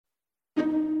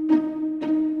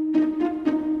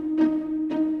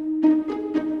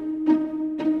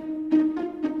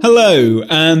Hello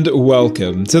and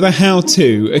welcome to the How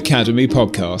To Academy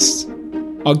podcast.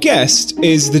 Our guest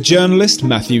is the journalist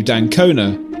Matthew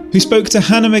D'Ancona, who spoke to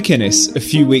Hannah McInnes a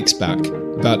few weeks back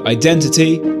about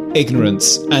identity,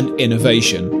 ignorance and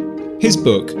innovation. His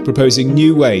book proposing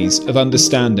new ways of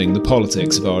understanding the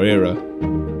politics of our era.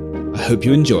 I hope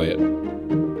you enjoy it.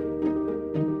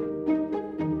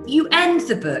 You end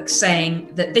the book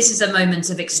saying that this is a moment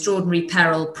of extraordinary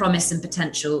peril, promise and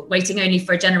potential, waiting only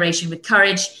for a generation with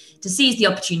courage to seize the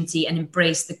opportunity and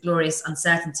embrace the glorious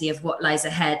uncertainty of what lies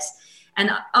ahead.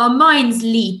 And our minds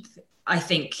leap, I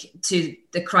think, to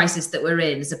the crisis that we're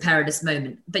in as a perilous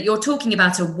moment. But you're talking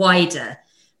about a wider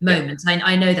moment. Yeah.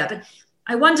 I know that. But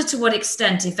I wonder to what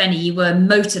extent, if any, you were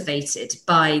motivated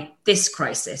by this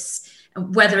crisis,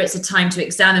 whether it's a time to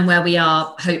examine where we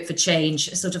are, hope for change,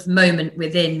 a sort of moment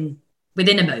within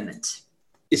a moment.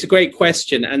 It's a great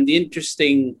question. And the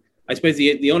interesting, I suppose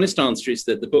the honest answer is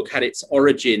that the book had its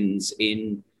origins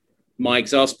in my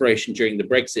exasperation during the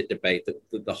Brexit debate,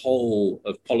 that the whole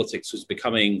of politics was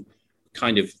becoming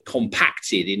kind of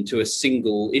compacted into a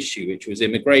single issue, which was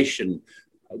immigration,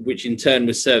 which in turn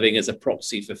was serving as a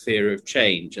proxy for fear of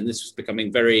change. And this was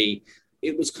becoming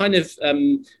it was kind of,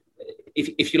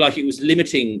 if you like, it was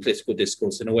limiting political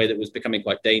discourse in a way that was becoming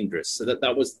quite dangerous. So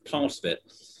that was part of it.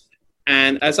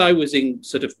 And as I was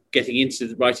getting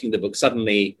into writing the book,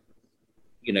 suddenly,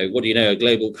 what do you know, a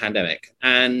global pandemic.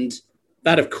 And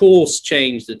that, of course,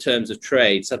 changed the terms of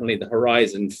trade. Suddenly the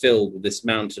horizon filled with this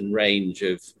mountain range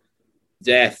of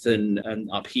death and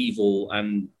upheaval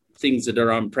and things that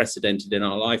are unprecedented in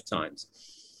our lifetimes.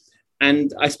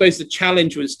 And I suppose the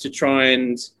challenge was to try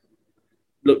and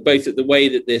look both at the way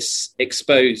that this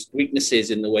exposed weaknesses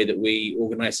in the way that we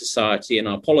organize society and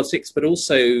our politics, but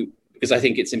also because I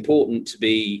think it's important to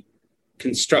be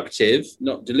constructive,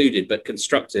 not deluded, but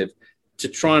constructive, to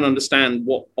try and understand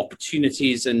what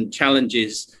opportunities and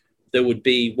challenges there would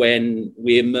be when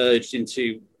we emerged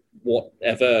into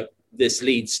whatever this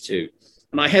leads to.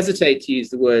 And I hesitate to use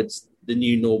the words the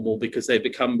new normal because they've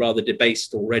become rather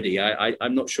debased already.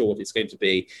 I'm not sure what it's going to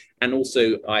be. And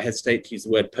also I hesitate to use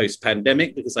the word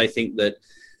post-pandemic because I think that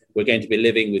we're going to be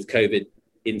living with COVID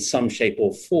in some shape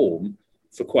or form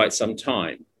for quite some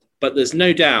time. But there's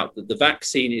no doubt that the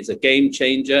vaccine is a game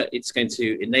changer. It's going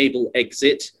to enable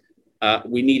exit.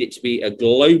 We need it to be a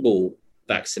global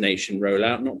vaccination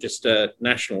rollout, not just a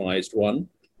nationalized one.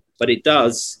 But it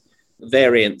does,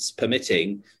 variants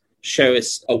permitting, show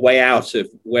us a way out of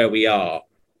where we are.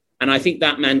 And I think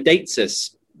that mandates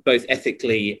us, both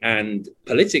ethically and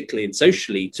politically and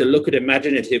socially, to look at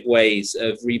imaginative ways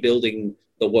of rebuilding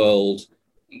the world,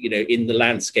 in the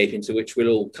landscape into which we'll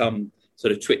all come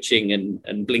sort of twitching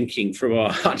and blinking from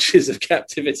our hutches of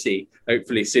captivity,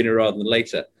 hopefully sooner rather than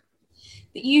later.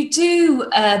 You do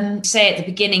say at the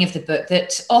beginning of the book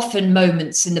that often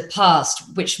moments in the past,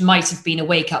 which might have been a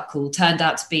wake-up call, turned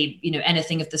out to be,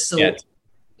 anything of the sort. Yeah.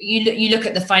 You look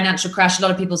at the financial crash, a lot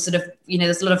of people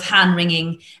there's a lot of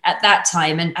hand-wringing at that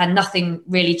time and nothing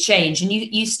really changed. And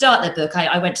you start the book,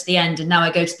 I went to the end and now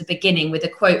I go to the beginning with a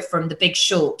quote from The Big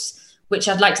Short, which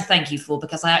I'd like to thank you for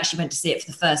because I actually went to see it for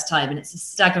the first time and it's a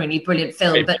staggeringly brilliant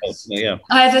film. But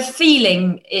I have a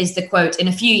feeling, is the quote, in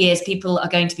a few years, people are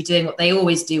going to be doing what they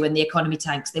always do when the economy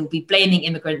tanks. They will be blaming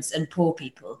immigrants and poor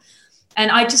people.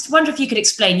 And I just wonder if you could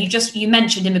explain, you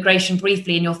mentioned immigration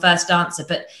briefly in your first answer,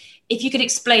 but if you could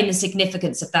explain the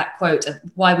significance of that quote, of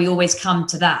why we always come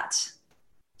to that.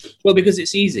 Well, because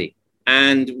it's easy.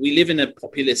 And we live in a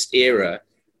populist era,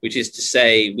 which is to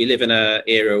say we live in an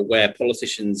era where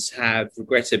politicians have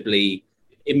regrettably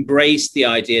embraced the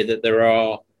idea that there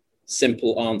are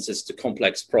simple answers to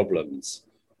complex problems.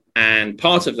 And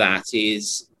part of that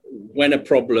is when a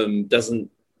problem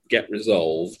doesn't get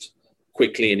resolved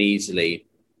quickly and easily,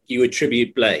 you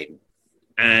attribute blame.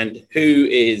 And who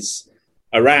is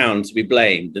around to be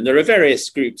blamed? And there are various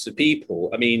groups of people.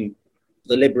 I mean,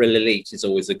 the liberal elite is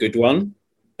always a good one,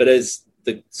 but as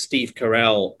the Steve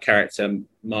Carell character,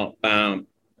 Mark Baum,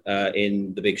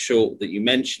 in The Big Short that you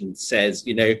mentioned says,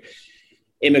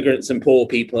 immigrants and poor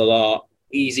people are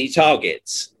easy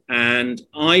targets. And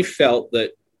I felt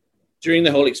that during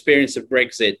the whole experience of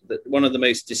Brexit, that one of the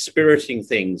most dispiriting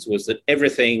things was that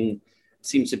everything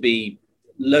seemed to be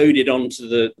loaded onto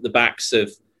the backs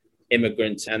of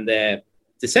immigrants and their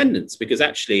descendants, because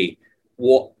actually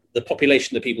what the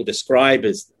population that people describe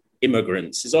as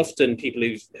immigrants is often people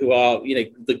who are,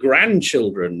 the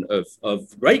grandchildren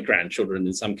of great-grandchildren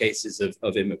in some cases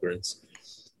of immigrants.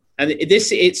 And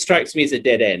it strikes me as a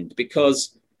dead end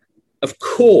because, of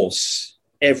course,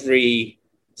 every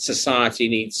society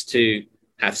needs to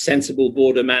have sensible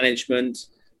border management,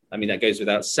 I mean, that goes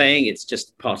without saying. It's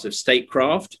just part of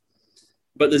statecraft.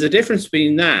 But there's a difference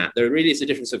between that. There really is a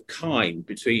difference of kind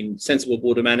between sensible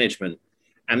border management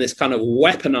and this kind of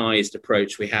weaponized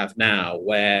approach we have now,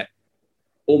 where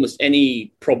almost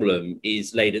any problem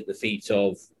is laid at the feet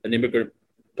of an immigrant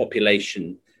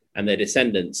population and their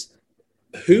descendants,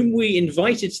 whom we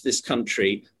invited to this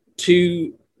country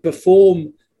to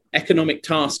perform economic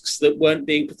tasks that weren't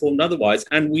being performed otherwise.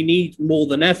 And we need more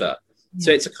than ever. Yeah.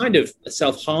 So it's a kind of a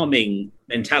self-harming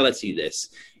mentality, this.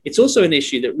 It's also an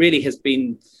issue that really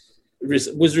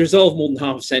was resolved more than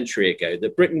half a century ago,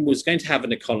 that Britain was going to have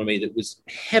an economy that was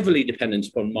heavily dependent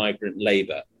upon migrant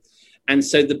labour. And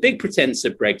so the big pretense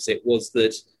of Brexit was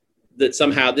that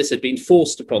somehow this had been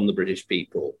forced upon the British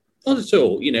people. Not at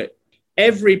all.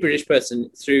 Every British person,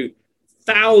 through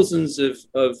thousands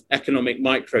of economic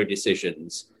micro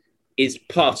decisions, is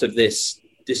part of this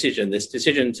decision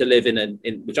to live in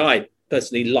which I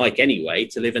personally like anyway,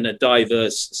 to live in a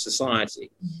diverse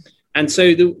society. And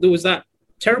so there was that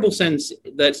terrible sense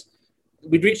that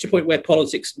we'd reached a point where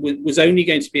politics was only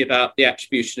going to be about the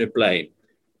attribution of blame.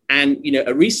 And,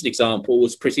 a recent example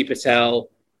was Priti Patel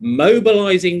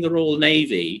mobilizing the Royal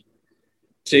Navy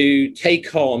to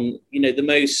take on, the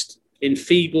most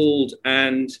enfeebled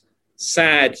and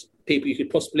sad people you could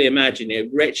possibly imagine,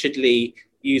 wretchedly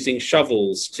using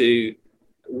shovels to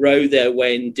row their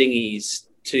way in dinghies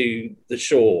to the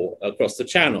shore across the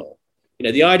channel.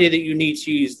 The idea that you need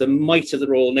to use the might of the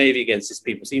Royal Navy against these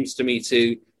people seems to me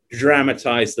to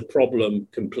dramatize the problem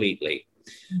completely.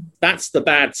 That's the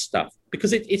bad stuff,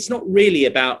 because it's not really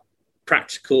about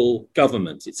practical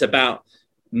government. It's about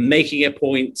making a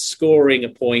point, scoring a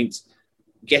point,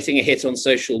 getting a hit on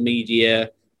social media,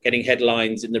 getting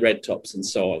headlines in the red tops and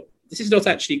so on. This is not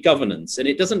actually governance, and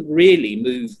it doesn't really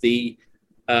move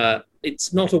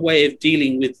it's not a way of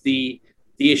dealing with the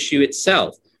issue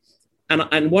itself.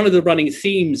 And one of the running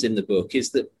themes in the book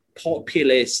is that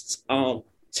populists are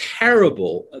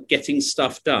terrible at getting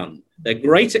stuff done. They're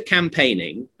great at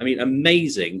campaigning,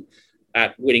 amazing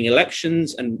at winning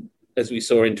elections, and as we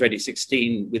saw in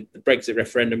 2016 with the Brexit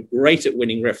referendum, great at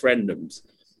winning referendums.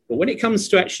 But when it comes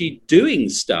to actually doing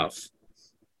stuff,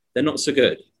 they're not so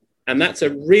good. And that's a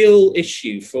real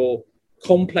issue for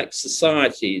complex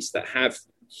societies that have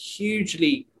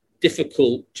hugely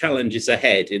difficult challenges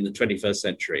ahead in the 21st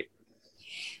century.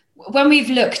 When we've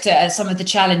looked at some of the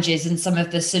challenges and some of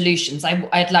the solutions,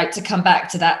 I'd like to come back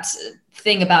to that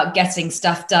thing about getting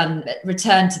stuff done,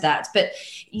 return to that. But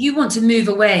you want to move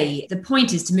away. The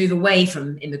point is to move away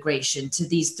from immigration to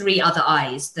these three other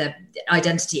I's, the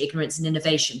identity, ignorance, and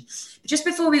innovation. But just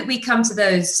before we come to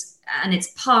those, and it's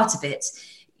part of it,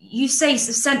 you say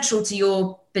central to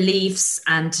your beliefs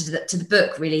and to the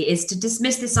book really is to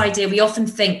dismiss this idea. We often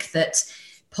think that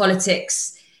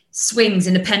politics swings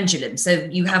in a pendulum. So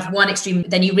you have one extreme,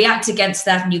 then you react against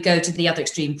that and you go to the other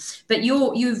extreme. But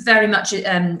you very much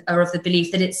are of the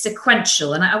belief that it's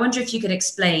sequential. And I wonder if you could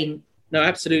explain. No,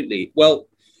 absolutely. Well,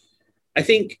 I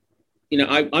think,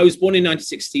 I was born in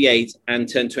 1968 and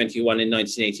turned 21 in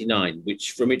 1989,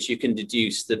 from which you can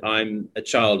deduce that I'm a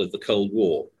child of the Cold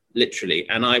War, literally.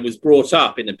 And I was brought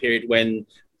up in a period when,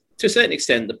 to a certain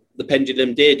extent, the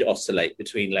pendulum did oscillate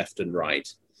between left and right.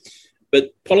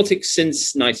 But politics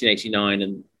since 1989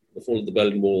 and the fall of the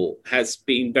Berlin Wall has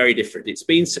been very different. It's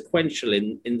been sequential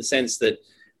in the sense that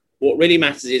what really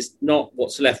matters is not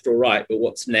what's left or right, but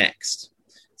what's next.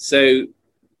 So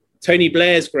Tony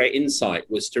Blair's great insight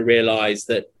was to realize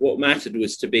that what mattered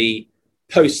was to be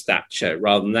post-Thatcher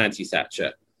rather than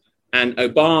anti-Thatcher. And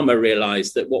Obama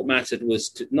realized that what mattered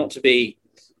was not to be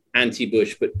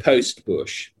anti-Bush, but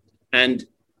post-Bush. And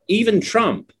even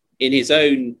Trump, in his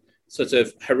own sort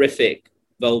of horrific,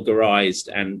 vulgarized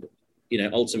and,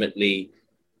 ultimately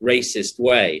racist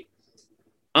way,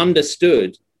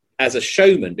 understood as a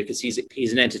showman, because he's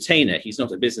an entertainer, he's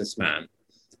not a businessman,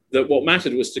 that what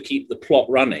mattered was to keep the plot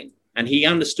running. And he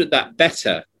understood that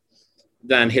better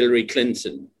than Hillary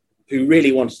Clinton, who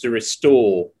really wanted to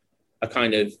restore a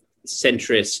kind of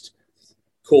centrist,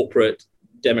 corporate,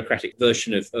 democratic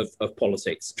version of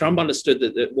politics. Trump understood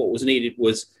that what was needed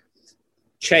was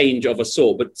change of a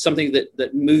sort, but something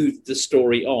that moved the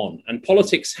story on. And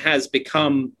politics has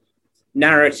become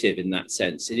narrative in that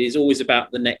sense. It is always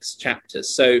about the next chapter.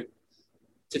 So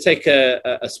to take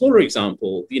a smaller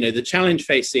example, the challenge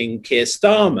facing Keir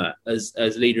Starmer as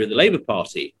leader of the Labour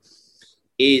Party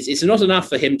is it's not enough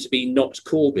for him to be not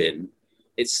Corbyn.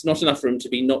 It's not enough for him to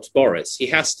be not Boris. He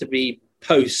has to be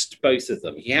post both of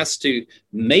them. He has to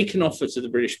make an offer to the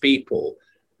British people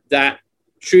that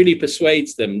truly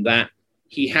persuades them that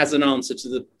he has an answer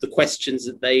to the questions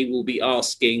that they will be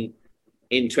asking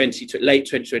in late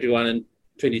 2021 and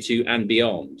 22 and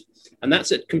beyond. And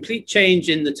that's a complete change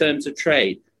in the terms of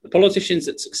trade. The politicians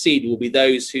that succeed will be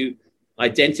those who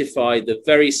identify the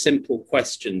very simple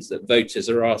questions that voters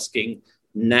are asking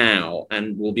now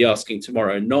and will be asking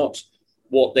tomorrow, not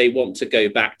what they want to go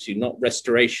back to, not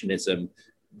restorationism,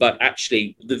 but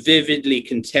actually the vividly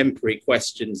contemporary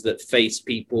questions that face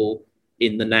people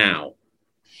in the now.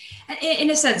 In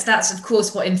a sense, that's, of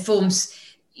course, what informs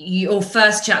your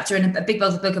first chapter in a big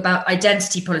book about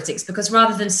identity politics, because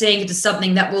rather than seeing it as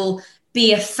something that will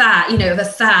be a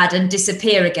fad and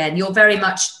disappear again, you're very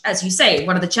much, as you say,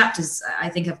 one of the chapters, I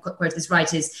think I've quoted this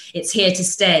right, is it's here to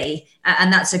stay,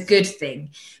 and that's a good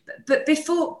thing. But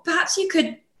before, perhaps you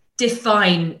could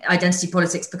define identity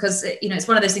politics, because it's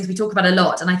one of those things we talk about a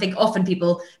lot, and I think often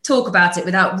people talk about it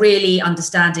without really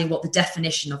understanding what the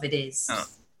definition of it is.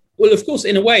 Well, of course,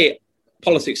 in a way,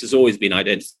 politics has always been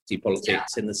identity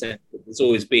politics, in the sense that there's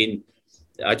always been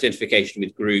identification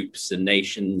with groups and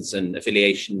nations and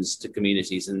affiliations to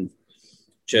communities and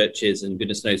churches and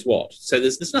goodness knows what. So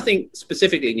there's nothing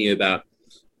specifically new about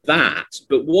that.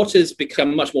 But what has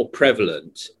become much more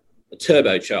prevalent,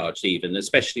 turbocharged even,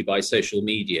 especially by social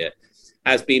media,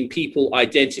 has been people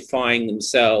identifying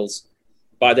themselves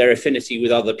by their affinity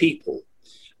with other people.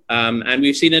 And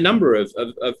we've seen a number of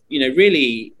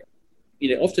really,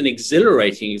 often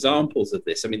exhilarating examples of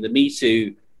this. I mean, the Me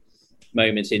Too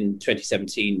moment in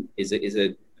 2017 is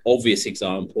an obvious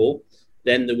example.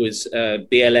 Then there was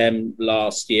BLM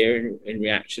last year in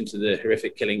reaction to the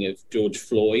horrific killing of George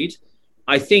Floyd.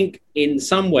 I think in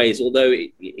some ways, although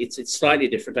it's slightly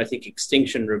different, I think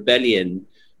Extinction Rebellion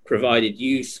provided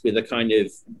youth with a kind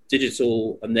of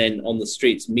digital and then on the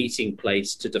streets meeting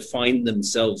place to define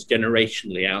themselves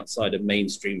generationally outside of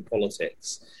mainstream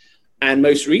politics. And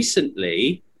most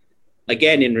recently,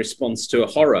 again, in response to a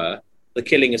horror, the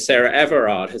killing of Sarah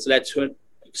Everard has led to an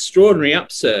extraordinary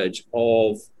upsurge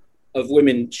of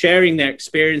women sharing their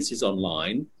experiences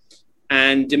online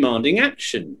and demanding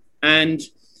action. And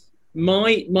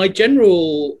my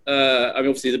general,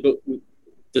 obviously the book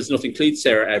does not include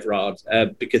Sarah Everard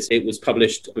because it was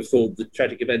published before the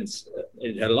tragic events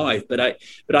in her life. But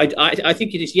I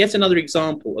think it is yet another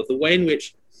example of the way in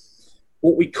which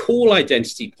what we call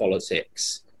identity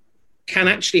politics can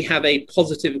actually have a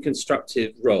positive and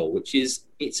constructive role, which is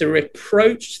it's a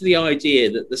reproach to the idea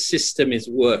that the system is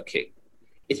working.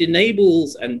 It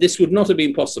enables, and this would not have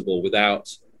been possible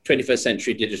without 21st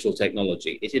century digital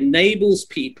technology, it enables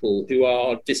people who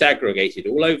are disaggregated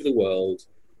all over the world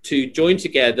to join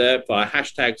together via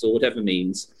hashtags or whatever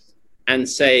means and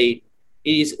say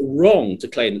it is wrong to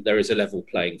claim that there is a level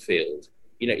playing field.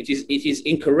 It is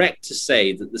incorrect to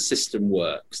say that the system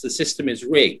works. The system is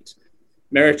rigged.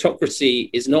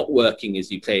 Meritocracy is not working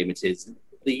as you claim it is.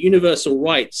 The universal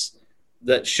rights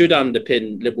that should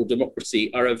underpin liberal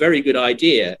democracy are a very good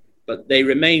idea, but they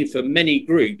remain for many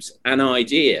groups an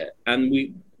idea, and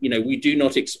we do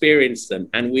not experience them,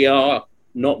 and we are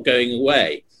not going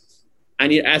away.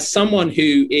 And as someone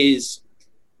who is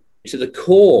to the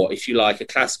core, if you like, a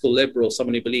classical liberal,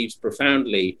 someone who believes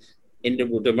profoundly in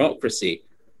liberal democracy,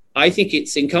 I think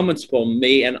it's incumbent upon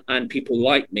me and people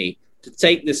like me to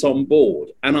take this on board.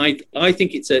 And I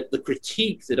think it's the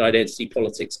critique that identity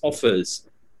politics offers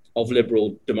of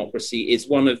liberal democracy is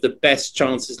one of the best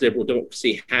chances liberal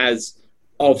democracy has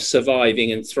of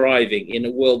surviving and thriving in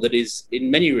a world that is in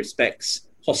many respects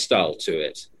hostile to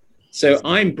it. So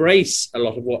I embrace a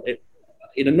lot of what it,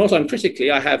 not uncritically,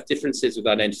 I have differences with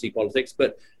identity politics,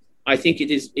 but I think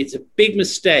it's a big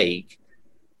mistake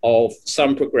of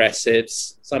some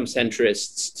progressives, some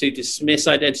centrists, to dismiss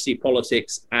identity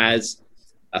politics as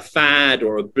a fad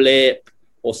or a blip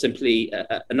or simply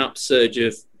an upsurge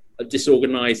of a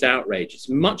disorganized outrage. It's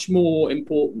much more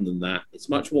important than that. It's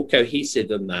much more cohesive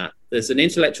than that. There's an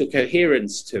intellectual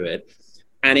coherence to it,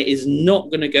 and it is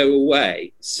not going to go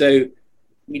away. So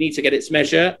we need to get its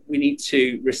measure. We need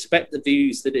to respect the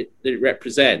views that it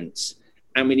represents,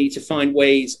 and we need to find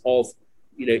ways of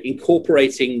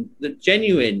incorporating the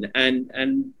genuine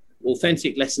and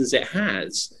authentic lessons it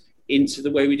has into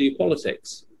the way we do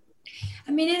politics.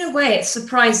 I mean, in a way, it's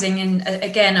surprising. And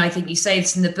again, I think you say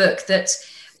this in the book that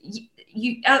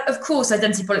you of course,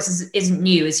 identity politics isn't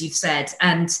new, as you've said.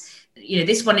 And,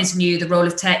 this one is new, the role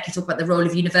of tech. You talk about the role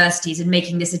of universities in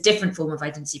making this a different form of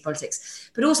identity politics.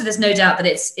 But also there's no doubt that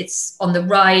it's on the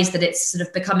rise, that it's sort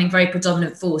of becoming very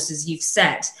predominant force, as you've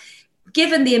said.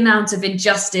 Given the amount of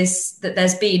injustice that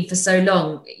there's been for so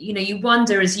long, you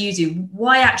wonder, as you do,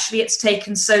 why actually it's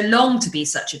taken so long to be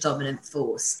such a dominant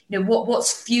force.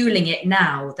 What's fueling it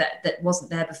now that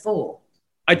wasn't there before?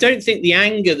 I don't think the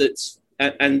anger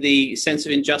and the sense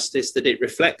of injustice that it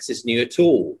reflects is new at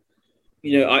all.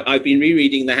 I've been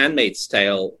rereading The Handmaid's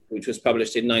Tale, which was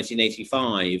published in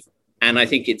 1985, and I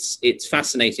think it's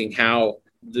fascinating how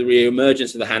the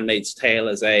reemergence of The Handmaid's Tale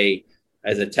as a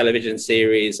television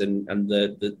series and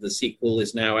the sequel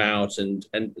is now out, and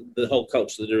the whole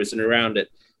culture that there is around it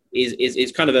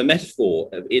is kind of a metaphor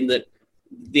in that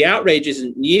the outrage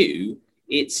isn't new.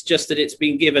 It's just that it's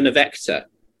been given a vector.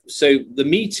 So the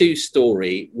Me Too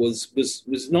story was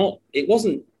not. It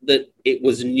wasn't that it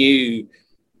was new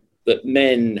that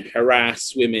men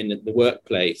harass women at the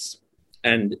workplace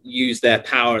and use their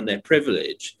power and their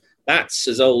privilege. That's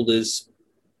as old as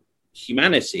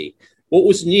humanity. What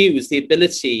was new was the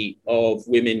ability of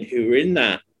women who were in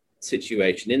that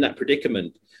situation, in that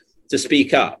predicament, to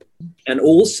speak up, and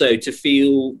also to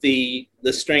feel the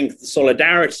strength, the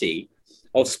solidarity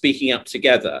of speaking up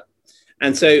together.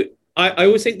 And so I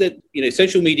always think that,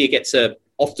 social media gets a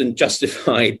often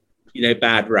justified,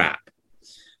 bad rap.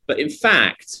 But in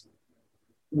fact,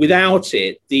 without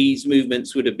it, these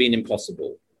movements would have been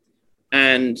impossible.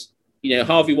 And,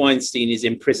 Harvey Weinstein is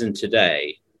in prison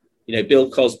today. Bill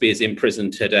Cosby is in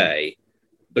prison today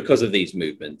because of these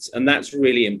movements. And that's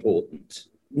really important.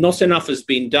 Not enough has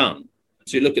been done.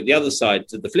 To look at the other side,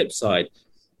 to the flip side,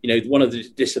 one of the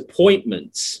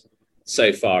disappointments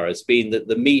so far has been that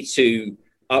the Me Too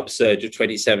upsurge of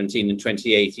 2017 and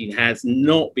 2018 has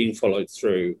not been followed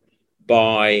through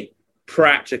by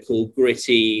practical,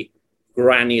 gritty,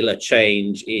 granular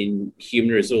change in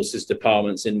human resources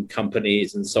departments in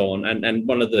companies and so on. And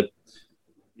one of the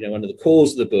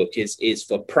cores of the book is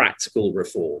for practical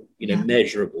reform,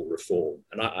 measurable reform.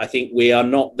 And I think we are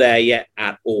not there yet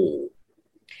at all.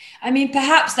 I mean,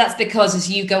 perhaps that's because, as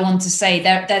you go on to say,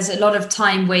 there's a lot of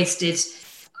time wasted,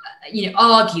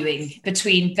 arguing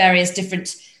between various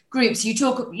different groups. You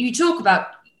talk about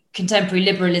contemporary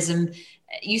liberalism.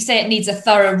 You say it needs a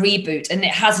thorough reboot and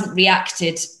it hasn't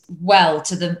reacted well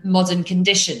to the modern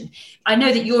condition. I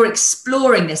know that you're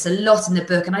exploring this a lot in the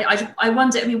book, and I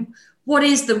wonder, what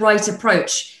is the right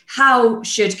approach? How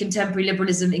should contemporary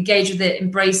liberalism engage with it,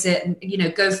 embrace it,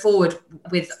 and go forward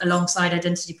with alongside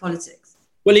identity politics?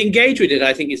 Well, engage with it,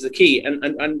 I think, is the key.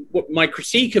 And what my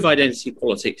critique of identity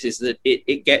politics is that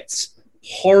it gets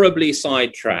horribly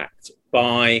sidetracked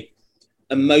by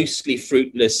a mostly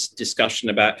fruitless discussion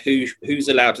about who's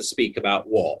allowed to speak about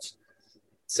what.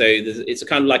 So it's a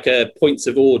kind of like a points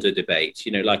of order debate,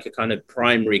 like a kind of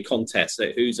primary contest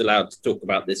that who's allowed to talk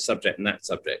about this subject and that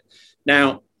subject.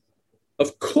 Now,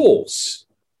 of course,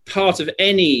 part of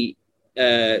any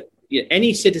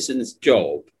citizen's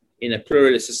job in a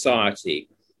pluralist society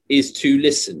is to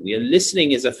listen.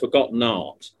 Listening is a forgotten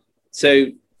art. So,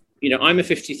 I'm a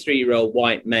 53-year-old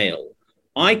white male.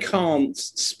 I can't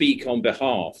speak on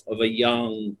behalf of a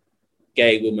young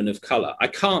gay woman of color. I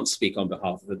can't speak on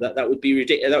behalf of her. That would be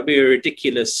ridiculous. That would be a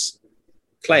ridiculous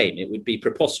claim. It would be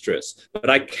preposterous. But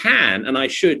I can and I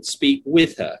should speak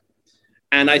with her.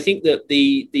 And I think that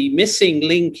the missing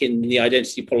link in the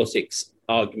identity politics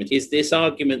argument is this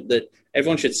argument that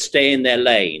everyone should stay in their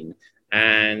lane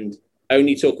and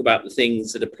only talk about the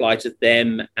things that apply to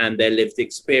them and their lived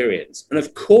experience. And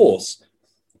of course,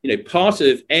 part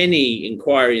of any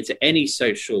inquiry into any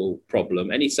social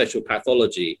problem, any social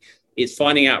pathology, is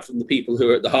finding out from the people who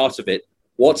are at the heart of it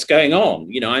what's going on.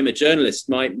 I'm a journalist.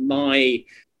 My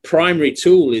primary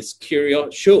tool is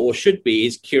should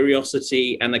be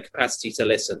curiosity and the capacity to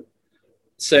listen.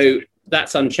 So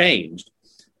that's unchanged.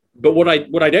 But what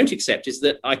I don't accept is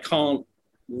that I can't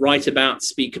write about,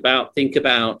 speak about, think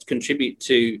about, contribute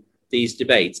to these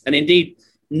debates. And indeed,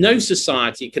 no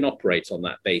society can operate on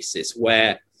that basis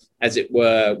where, as it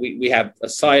were, we have a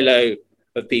silo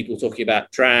of people talking about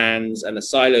trans and a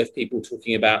silo of people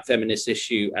talking about feminist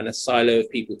issue and a silo of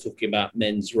people talking about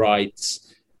men's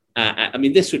rights.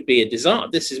 This would be a disaster.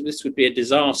 This would be a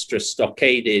disastrous,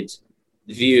 stockaded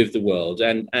view of the world,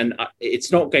 and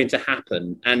it's not going to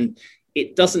happen. And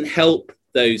it doesn't help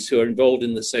those who are involved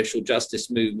in the social justice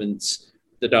movements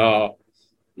that are,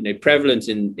 prevalent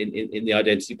in the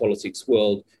identity politics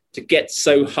world to get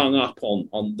so hung up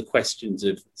on the questions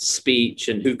of speech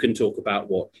and who can talk about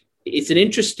what. It's an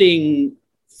interesting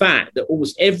fact that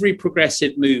almost every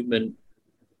progressive movement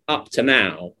up to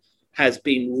now has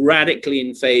been radically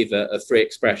in favor of free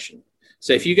expression.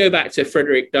 So if you go back to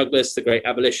Frederick Douglass, the great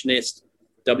abolitionist,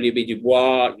 W.B. Du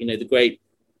Bois, the great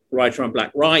writer on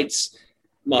Black rights,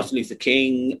 Martin Luther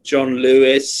King, John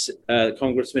Lewis,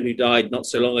 congressman who died not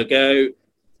so long ago,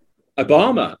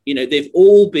 Obama, they've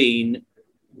all been,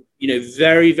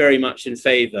 very, very much in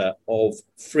favor of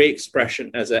free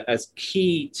expression as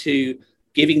key to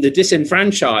giving the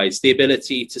disenfranchised the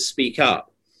ability to speak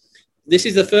up. This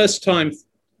is the first time,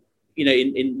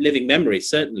 in living memory,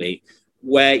 certainly,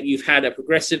 where you've had a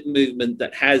progressive movement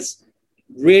that has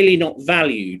really not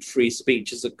valued free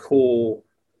speech as a core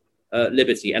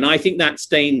liberty. And I think that's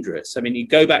dangerous. I mean, you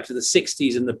go back to the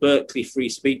 60s and the Berkeley free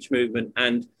speech movement,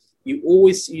 and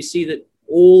you see that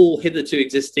all hitherto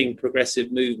existing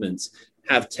progressive movements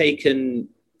have taken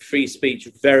free speech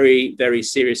very, very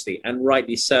seriously, and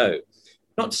rightly so.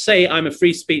 Not to say I'm a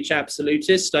free speech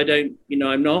absolutist. I'm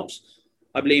not.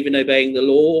 I believe in obeying the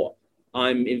law.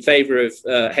 I'm in favor of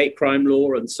hate crime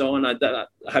law and so on. I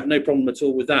have no problem at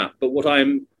all with that. But what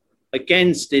I'm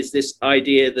against is this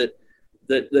idea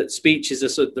that speech is a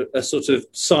sort of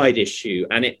side issue,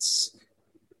 and it's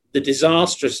the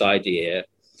disastrous idea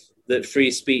that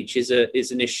free speech is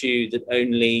an issue that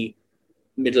only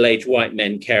middle-aged white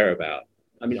men care about.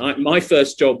 I mean, my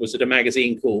first job was at a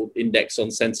magazine called Index on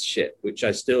Censorship, which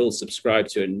I still subscribe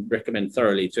to and recommend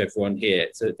thoroughly to everyone here.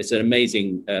 It's an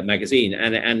amazing magazine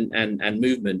and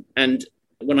movement. And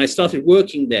when I started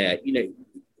working there,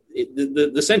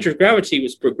 the center of gravity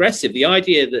was progressive. The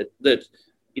idea that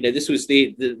this was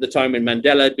the time when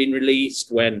Mandela had been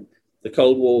released, when the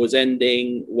Cold War was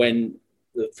ending, when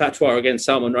the fatwa against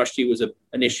Salman Rushdie was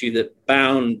an issue that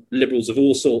bound liberals of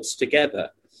all sorts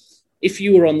together. If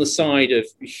you were on the side of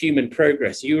human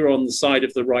progress, you were on the side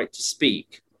of the right to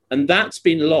speak. And that's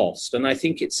been lost. And I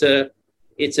think it's a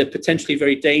potentially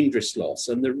very dangerous loss.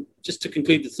 And just to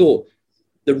conclude the thought,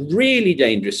 the really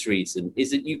dangerous reason is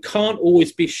that you can't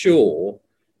always be sure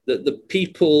that the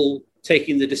people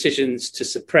taking the decisions to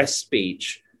suppress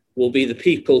speech will be the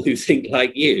people who think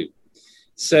like you.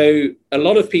 So a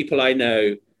lot of people I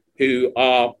know who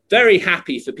are very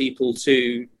happy for people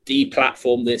to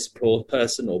deplatform this poor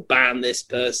person or ban this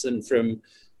person from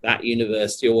that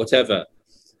university or whatever,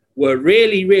 were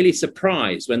really, really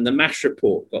surprised when the MASH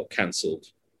report got cancelled.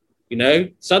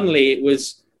 Suddenly it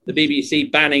was the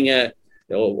BBC banning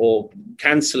or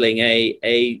cancelling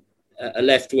a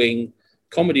left-wing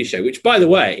comedy show, which, by the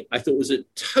way, I thought was a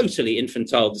totally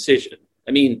infantile decision.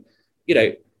 I mean,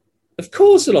 of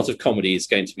course, a lot of comedy is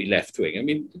going to be left-wing. I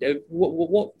mean,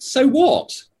 what? So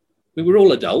what? I mean, we're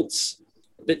all adults,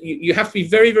 but you have to be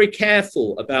very, very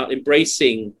careful about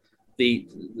embracing the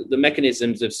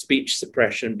mechanisms of speech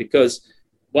suppression, because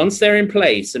once they're in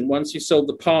place and once you've sold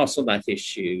the pass on that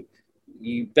issue,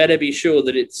 you better be sure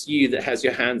that it's you that has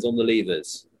your hands on the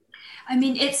levers. I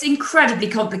mean, it's incredibly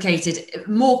complicated,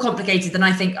 more complicated than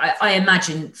I think I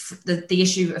imagine the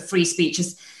issue of free speech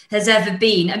has ever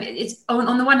been. I mean, it's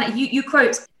on the one hand, you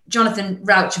quote Jonathan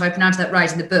Rauch, if I pronounced that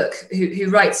right, in the book, who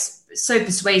writes so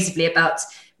persuasively about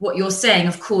what you're saying.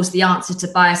 Of course, the answer to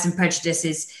bias and prejudice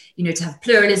is, to have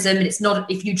pluralism. And it's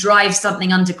not, if you drive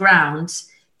something underground,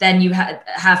 then you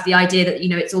have the idea that,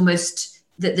 it's almost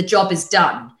that the job is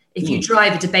done. If you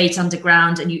drive a debate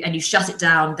underground and you shut it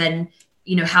down, then,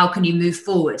 how can you move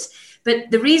forward?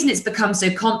 But the reason it's become so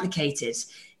complicated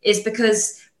is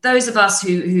because those of us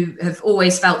who have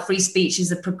always felt free speech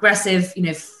is a progressive,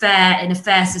 fair, in a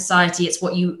fair society, it's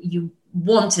what you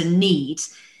want and need.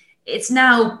 It's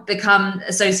now become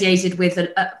associated with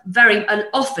a very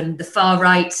often the far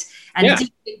right and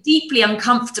deeply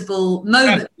uncomfortable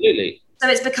moment. Absolutely. So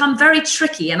it's become very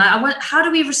tricky. And I wonder, how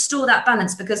do we restore that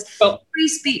balance? Because free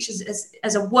speech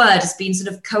as a word has been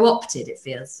sort of co-opted, it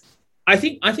feels. I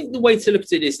think the way to look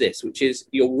at it is this, which is,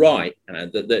 you're right,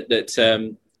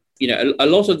 that a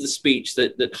lot of the speech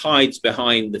that hides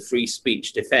behind the free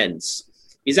speech defense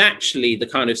is actually the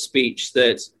kind of speech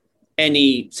that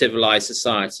any civilized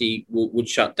society would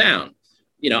shut down.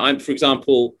 For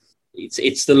example,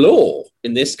 it's the law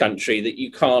in this country that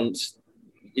you can't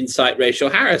incite racial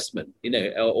harassment,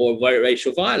 or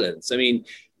racial violence. I mean,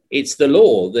 it's the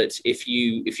law that if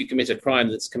you commit a crime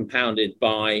that's compounded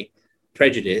by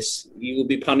prejudice, you will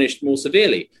be punished more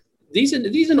severely. These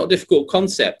are not difficult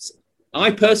concepts.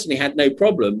 I personally had no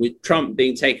problem with Trump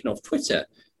being taken off Twitter,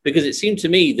 because it seemed to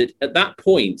me that at that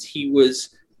point he was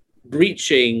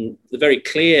breaching the very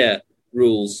clear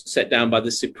rules set down by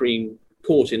the Supreme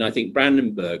Court in, I think,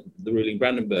 Brandenburg, the ruling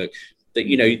Brandenburg, that,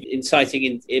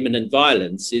 inciting imminent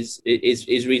violence is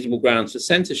reasonable grounds for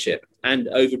censorship and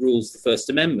overrules the First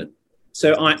Amendment.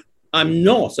 So I'm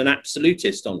not an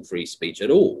absolutist on free speech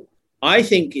at all. I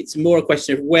think it's more a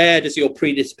question of where does your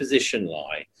predisposition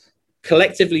lie?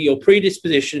 Collectively, your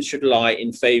predisposition should lie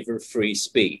in favor of free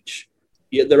speech.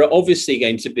 Yet there are obviously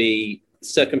going to be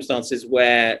circumstances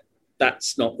where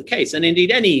that's not the case. And indeed,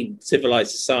 any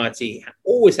civilized society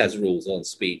always has rules on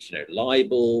speech,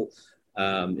 libel,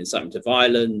 incitement to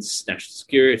violence, national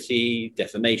security,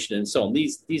 defamation, and so on.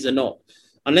 These are not,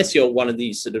 unless you're one of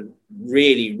these sort of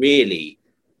really, really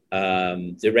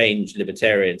deranged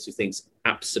libertarians who thinks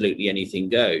absolutely anything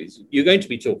goes, you're going to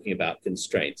be talking about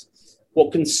constraints.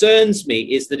 What concerns me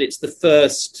is that it's the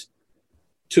first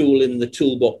tool in the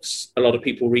toolbox a lot of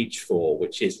people reach for,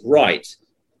 which is, right,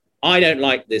 I don't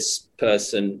like this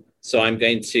person, so I'm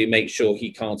going to make sure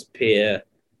he can't appear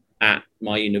at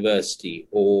my university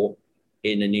or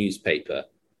in a newspaper.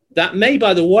 That may,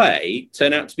 by the way,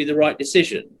 turn out to be the right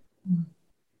decision.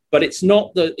 But it's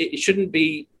not that it shouldn't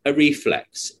be a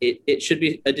reflex. It should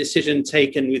be a decision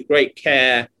taken with great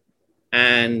care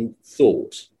and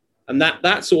thought. And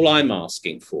that's all I'm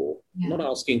asking for. Yeah. I'm not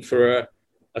asking for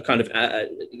a kind of,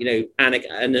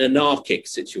 an anarchic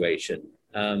situation.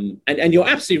 And you're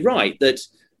absolutely right that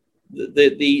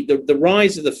the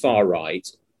rise of the far right,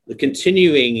 the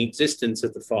continuing existence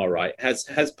of the far right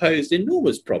has posed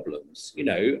enormous problems,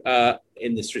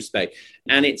 in this respect.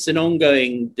 And it's an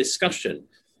ongoing discussion.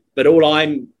 But all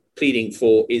I'm pleading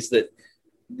for is that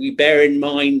we bear in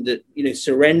mind that,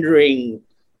 surrendering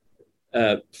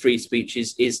free speech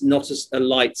is not a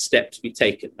light step to be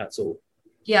taken. That's all.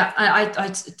 Yeah, I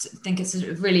think it's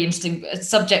a really interesting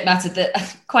subject matter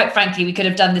that, quite frankly, we could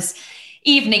have done this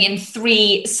evening in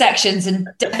 3 sections and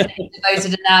definitely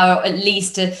devoted an hour at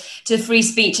least to free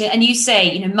speech. And you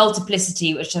say,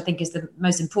 multiplicity, which I think is the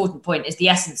most important point, is the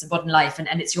essence of modern life. And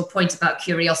it's your point about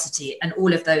curiosity. And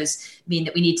all of those mean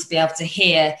that we need to be able to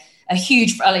hear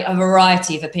a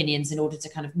variety of opinions in order to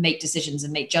kind of make decisions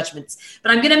and make judgments.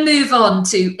 But I'm going to move on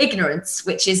to ignorance,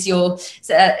 which is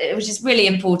which is really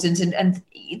important. And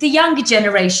the younger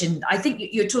generation, I think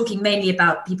you're talking mainly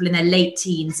about people in their late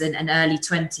teens and early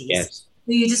 20s. Yes.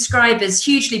 Who you describe as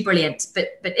hugely brilliant, but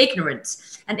ignorant.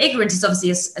 And ignorant is obviously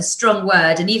a strong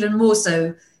word, and even more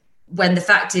so when the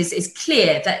fact is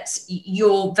clear that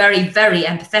you're very, very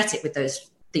empathetic with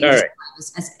those that you describe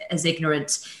as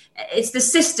ignorant. It's the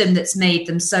system that's made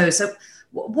them so. So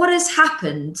what has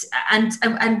happened,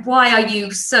 and why are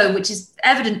you so, which is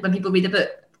evident when people read the book,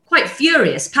 quite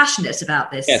furious, passionate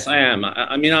about this? Yes, I am.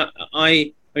 I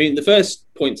mean, the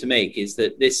first point to make is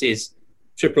that this is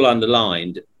triple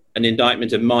underlined, an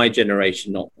indictment of my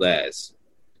generation, not theirs,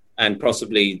 and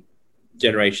possibly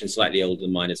generations slightly older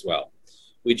than mine as well,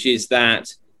 which is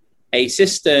that a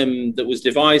system that was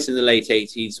devised in the late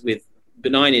 80s with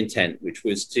benign intent, which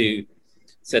was to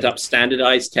set up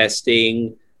standardized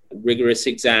testing, rigorous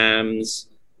exams,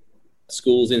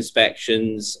 schools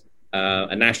inspections,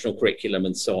 a national curriculum,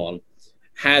 and so on,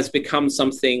 has become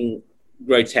something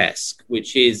grotesque,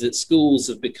 which is that schools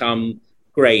have become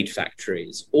grade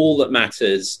factories. All that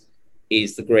matters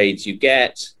is the grades you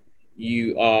get.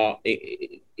 You are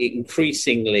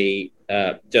increasingly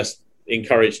just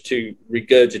encouraged to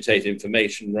regurgitate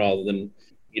information rather than,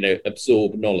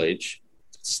 absorb knowledge.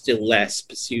 Still less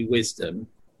pursue wisdom.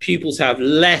 Pupils have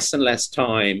less and less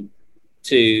time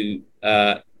to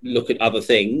look at other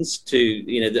things.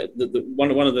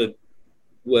 One of the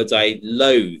words I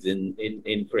loathe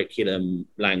in curriculum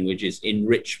language is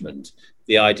enrichment.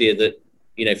 The idea that,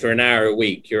 for an hour a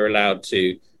week, you're allowed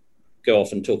to go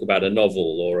off and talk about a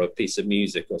novel or a piece of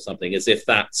music or something, as if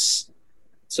that's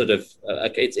sort of,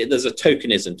 there's a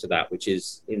tokenism to that, which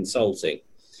is insulting.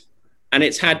 And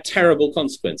it's had terrible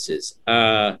consequences.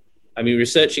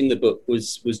 Researching the book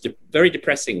was very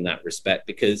depressing in that respect,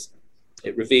 because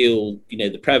it revealed,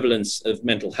 the prevalence of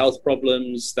mental health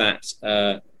problems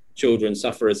that children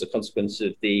suffer as a consequence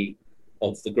of the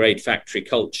grade factory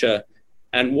culture.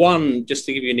 And just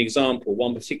to give you an example,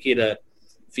 one particular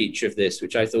feature of this,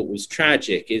 which I thought was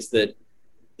tragic, is that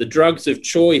the drugs of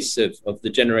choice of the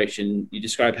generation you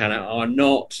described, Hannah, are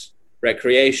not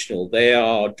recreational. They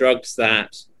are drugs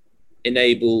that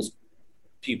enable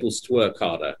pupils to work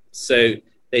harder. So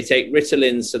they take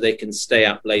Ritalin so they can stay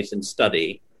up late and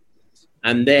study.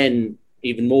 And then,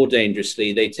 even more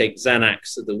dangerously, they take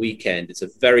Xanax at the weekend. It's a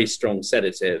very strong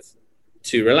sedative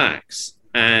to relax.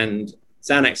 And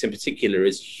Xanax in particular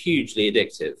is hugely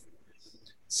addictive.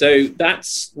 So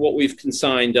that's what we've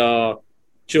consigned our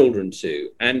children to.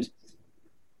 And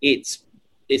it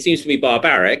seems to me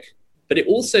barbaric, but it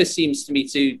also seems to me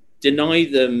to deny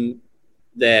them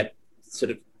their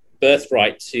sort of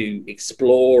birthright to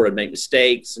explore and make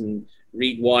mistakes and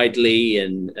read widely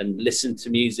and listen to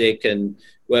music and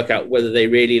work out whether they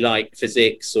really like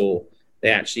physics or they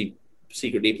actually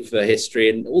secretly prefer history,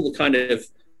 and all the kind of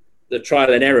the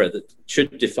trial and error that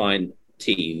should define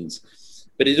teens.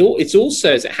 But it's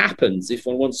also, as it happens, if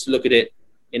one wants to look at it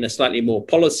in a slightly more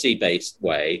policy-based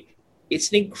way, it's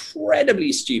an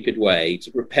incredibly stupid way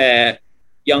to prepare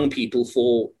young people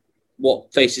for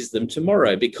what faces them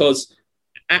tomorrow. Because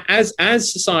as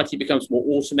society becomes more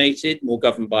automated, more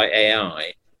governed by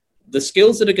AI, the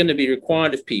skills that are going to be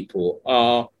required of people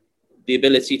are the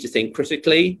ability to think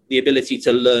critically, the ability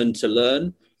to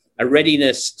learn, a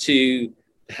readiness to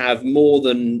have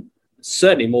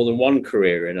certainly more than one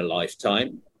career in a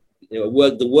lifetime.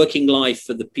 The working life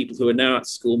for the people who are now at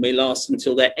school may last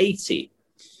until they're 80.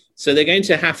 So they're going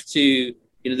to have to,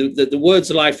 the words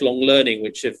lifelong learning,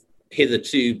 which have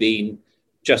hitherto been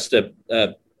just a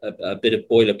bit of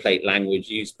boilerplate language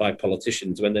used by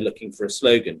politicians when they're looking for a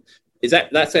slogan,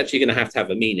 that's actually going to have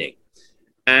a meaning.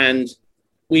 And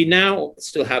we now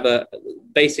still have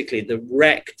basically the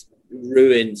wrecked,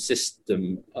 ruined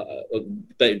system,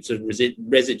 sort of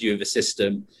residue of a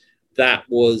system that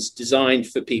was designed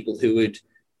for people who would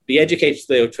be educated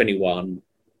till they were 21,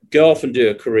 go off and do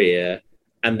a career,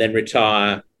 and then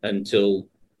retire until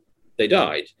they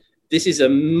died. This is a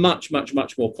much, much,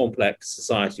 much more complex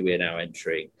society we are now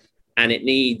entering, and it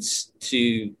needs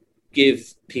to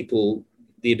give people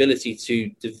the ability to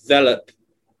develop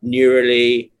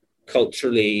neurally,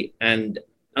 culturally, and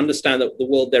understand that the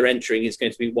world they're entering is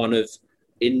going to be one of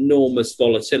enormous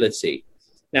volatility.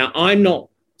 Now, I'm not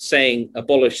saying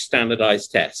abolish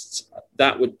standardized tests.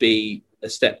 That would be a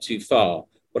step too far.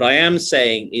 What I am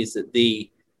saying is that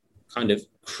the kind of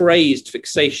crazed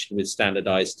fixation with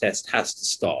standardized tests has to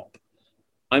stop.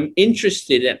 I'm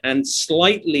interested and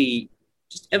slightly,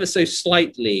 just ever so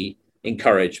slightly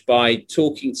encouraged by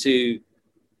talking to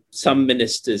some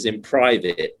ministers in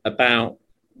private about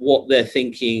what they're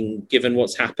thinking, given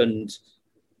what's happened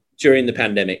during the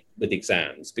pandemic with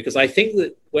exams. Because I think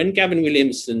that when Gavin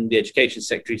Williamson, the Education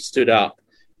Secretary, stood up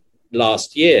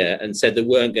last year and said there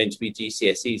weren't going to be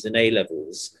GCSEs and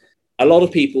A-levels, a lot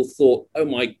of people thought, oh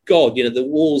my God, the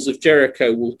walls of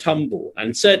Jericho will tumble.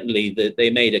 And certainly they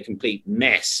made a complete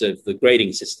mess of the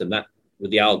grading system, that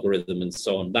with the algorithm and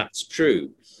so on. That's true.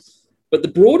 But the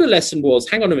broader lesson was,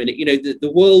 hang on a minute,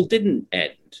 the world didn't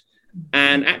end.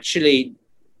 And actually,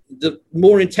 the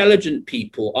more intelligent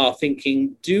people are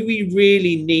thinking, do we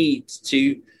really need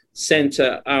to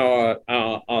center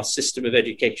our system of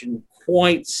education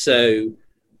quite so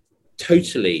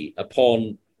totally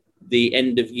upon the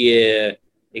end of year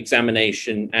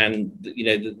examination and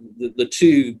the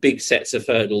two big sets of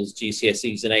hurdles,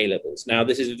 GCSEs and A-levels? Now,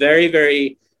 this is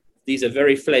these are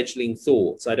very fledgling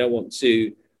thoughts. I don't want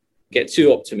to get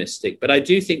too optimistic, but I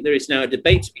do think there is now a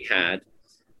debate to be had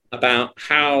about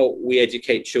how we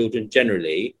educate children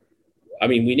generally. I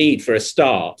mean, we need, for a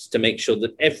start, to make sure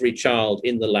that every child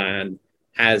in the land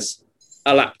has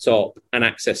a laptop and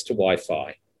access to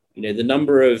Wi-Fi. The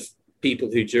number of people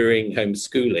who during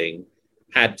homeschooling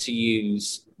had to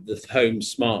use the home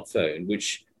smartphone,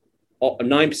 which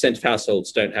 9% of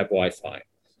households don't have Wi-Fi.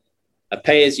 A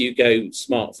pay-as-you-go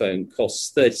smartphone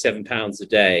costs £37 a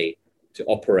day to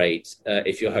operate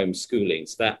if you're homeschooling.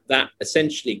 So that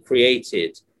essentially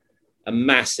created a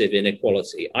massive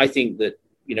inequality. I think that,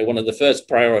 one of the first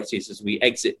priorities as we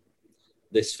exit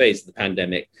this phase of the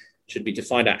pandemic should be to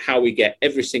find out how we get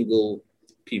every single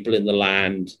people in the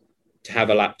land to have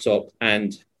a laptop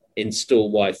and install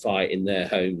Wi-Fi in their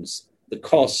homes. The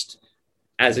cost,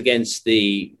 as against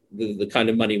the kind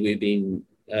of money we've been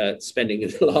spending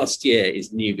in the last year,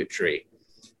 is nugatory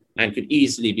and could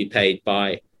easily be paid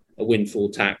by a windfall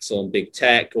tax on big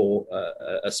tech or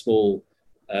a small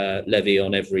levy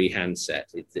on every handset.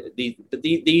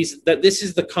 This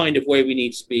is the kind of way we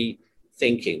need to be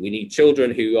thinking. We need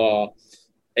children who are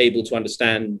able to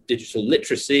understand digital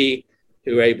literacy,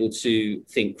 who are able to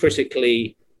think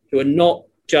critically, who are not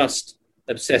just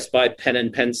obsessed by pen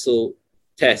and pencil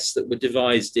tests that were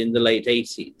devised in the late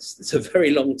 80s. It's a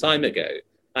very long time ago.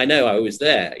 I know, I was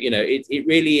there. It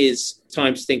really is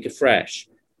time to think afresh.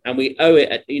 And we owe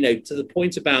it, to the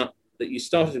point about that you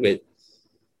started with.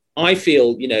 I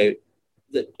feel,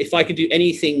 that if I can do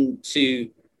anything to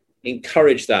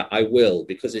encourage that, I will,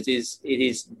 because it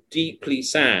is deeply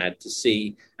sad to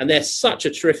see, and they're such a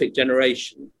terrific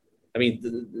generation. I mean,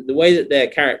 the way that they're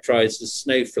characterized as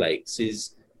snowflakes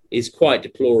is quite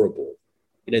deplorable.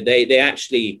 They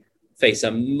actually face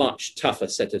a much tougher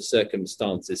set of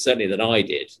circumstances, certainly than I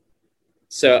did.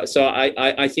 So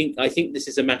I think this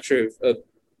is a matter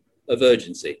of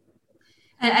urgency.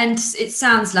 And it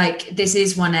sounds like this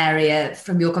is one area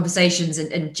from your conversations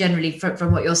and generally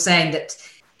from what you're saying, that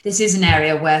this is an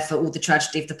area where, for all the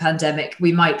tragedy of the pandemic,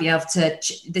 we might be able to,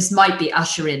 this might be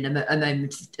usher in a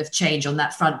moment of change on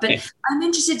that front. But yeah. I'm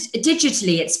interested,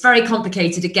 digitally, it's very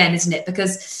complicated again, isn't it?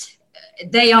 Because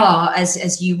they are,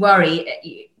 as you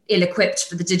worry, ill-equipped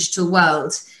for the digital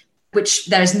world, which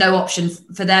there is no option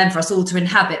for us all to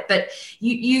inhabit. But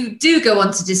you do go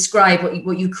on to describe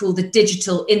what you call the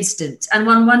digital instant. And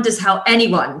one wonders how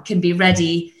anyone can be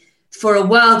ready for a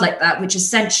world like that, which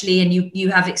essentially, and you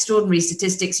have extraordinary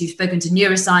statistics, you've spoken to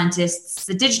neuroscientists,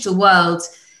 the digital world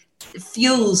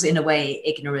fuels, in a way,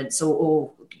 ignorance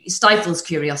or stifles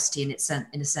curiosity in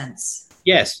a sense.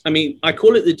 Yes, I mean, I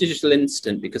call it the digital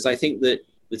instant because I think that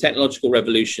the technological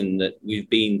revolution that we've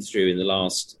been through in the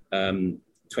last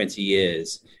 20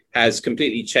 years has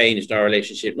completely changed our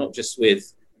relationship, not just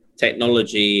with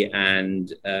technology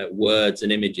and words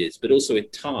and images, but also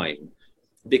with time,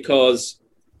 because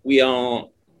we are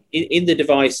in the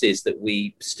devices that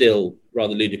we still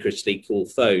rather ludicrously call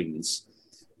phones.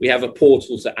 We have a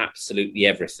portal to absolutely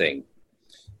everything.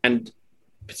 And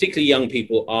particularly young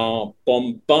people are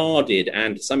bombarded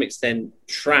and to some extent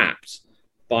trapped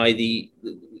by the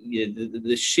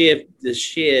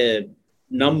sheer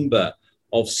number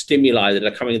of stimuli that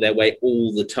are coming their way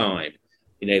all the time.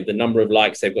 The number of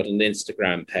likes they've got on the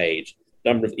Instagram page,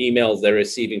 number of emails they're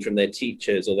receiving from their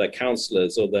teachers or their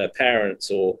counselors or their parents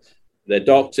or their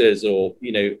doctors, or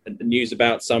news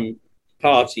about some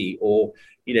party, or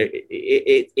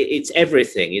it's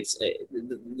everything. It's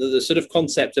the sort of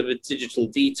concept of a digital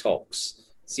detox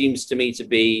seems to me to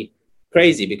be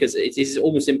crazy, because it is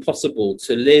almost impossible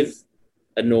to live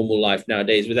a normal life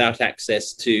nowadays without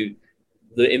access to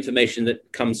the information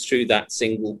that comes through that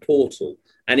single portal.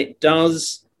 And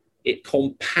it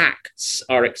compacts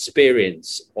our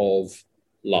experience of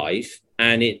life,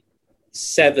 and it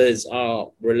severs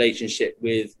our relationship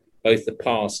with both the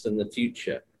past and the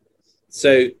future.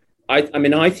 So I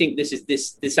think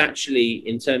this actually,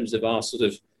 in terms of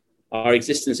our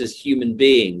existence as human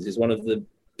beings, is one of the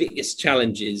biggest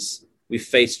challenges we've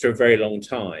faced for a very long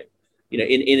time.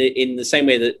 In the same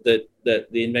way that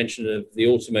the invention of the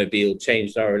automobile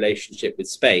changed our relationship with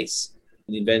space,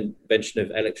 the invention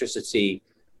of electricity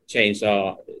changed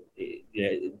the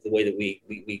way that we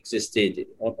existed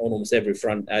on almost every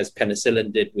front, as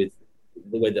penicillin did with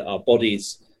the way that our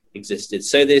bodies existed.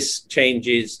 So this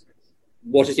changes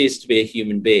what it is to be a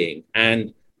human being.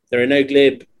 And there are no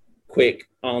glib, quick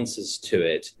answers to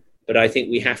it. But I think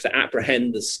we have to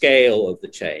apprehend the scale of the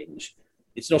change.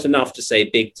 It's not enough to say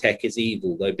big tech is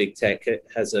evil, though big tech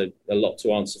has a lot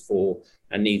to answer for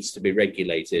and needs to be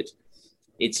regulated.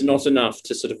 It's not enough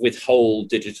to sort of withhold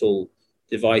digital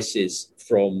devices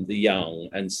from the young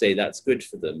and say that's good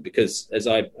for them. Because as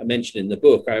I mentioned in the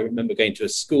book, I remember going to a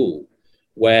school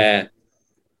where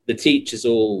the teachers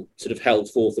all sort of held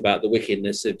forth about the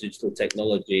wickedness of digital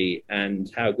technology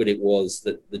and how good it was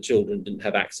that the children didn't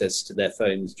have access to their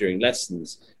phones during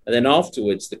lessons. And then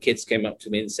afterwards, the kids came up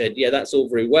to me and said, yeah, that's all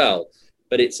very well,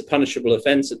 but it's a punishable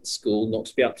offence at the school not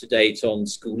to be up to date on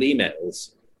school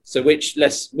emails. So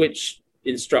which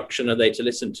instruction are they to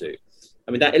listen to?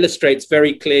 I mean, that illustrates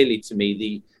very clearly to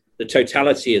me the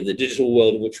totality of the digital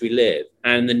world in which we live,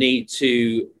 and the need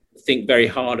to think very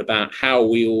hard about how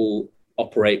we all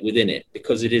operate within it,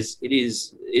 because it is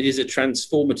a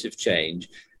transformative change,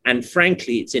 and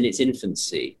frankly, it's in its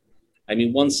infancy. I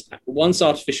mean, once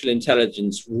artificial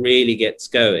intelligence really gets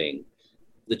going,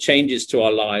 the changes to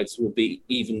our lives will be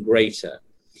even greater.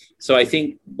 So I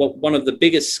think one of the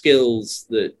biggest skills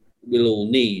that we'll all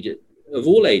need, of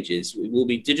all ages, will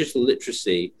be digital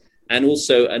literacy, and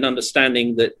also an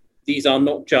understanding that these are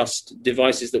not just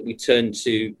devices that we turn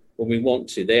to when we want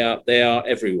to. They are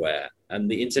everywhere. And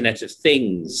the Internet of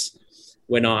Things,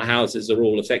 when our houses are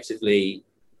all effectively,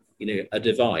 a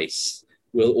device,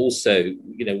 will also,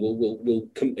 will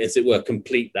as it were,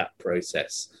 complete that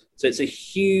process. So it's a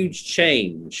huge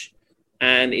change,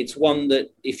 and it's one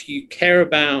that, if you care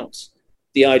about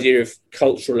the idea of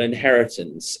cultural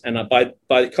inheritance, and by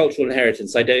cultural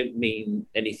inheritance, I don't mean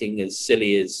anything as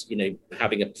silly as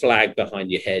having a flag behind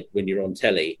your head when you're on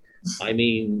telly. I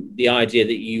mean the idea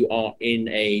that you are in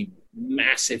a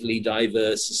massively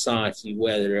diverse society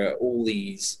where there are all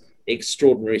these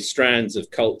extraordinary strands of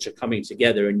culture coming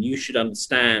together, and you should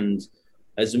understand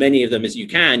as many of them as you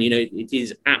can. It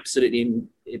is absolutely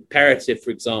imperative,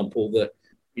 for example, that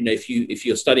if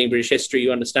you're studying British history,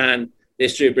 you understand the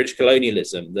history of British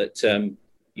colonialism, that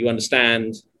you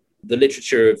understand the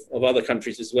literature of other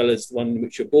countries as well as the one in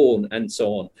which you're born, and so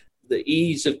on. The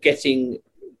ease of getting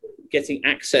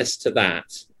access to that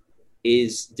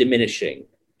is diminishing.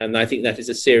 And I think that is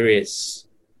a serious,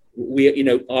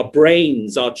 our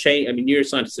brains are changing. I mean,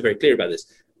 neuroscientists are very clear about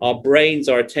this. Our brains,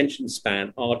 our attention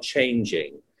span are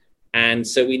changing. And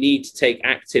so we need to take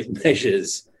active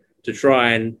measures to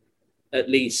try and at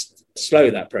least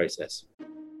slow that process.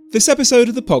 This episode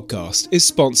of the podcast is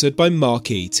sponsored by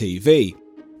Marquee TV.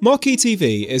 Marquee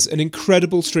TV is an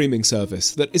incredible streaming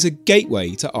service that is a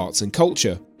gateway to arts and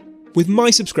culture. With my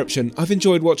subscription, I've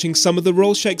enjoyed watching some of the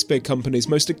Royal Shakespeare Company's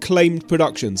most acclaimed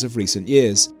productions of recent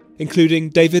years, including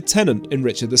David Tennant in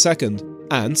Richard II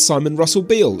and Simon Russell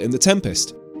Beale in The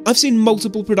Tempest. I've seen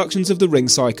multiple productions of The Ring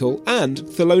Cycle and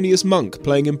Thelonious Monk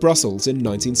playing in Brussels in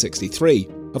 1963.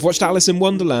 I've watched Alice in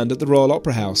Wonderland at the Royal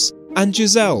Opera House and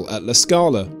Giselle at La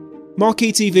Scala.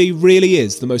 Marquee TV really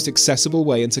is the most accessible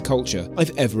way into culture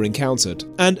I've ever encountered,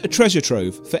 and a treasure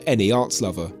trove for any arts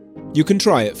lover. You can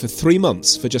try it for 3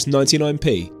 months for just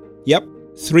 99p. Yep,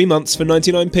 3 months for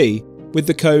 99p with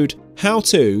the code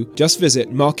HOWTO. Just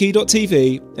visit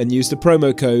marquee.tv and use the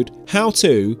promo code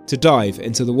HOWTO to dive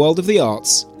into the world of the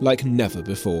arts like never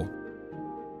before.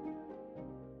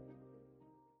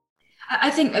 I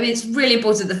think, it's really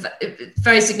important,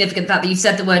 very significant fact that you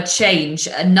said the word change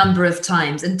a number of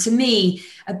times. And to me,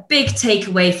 a big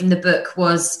takeaway from the book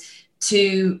was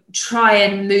to try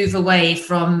and move away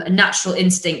from a natural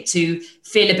instinct to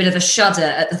feel a bit of a shudder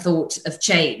at the thought of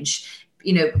change.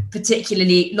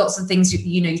 Particularly lots of things,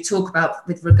 you talk about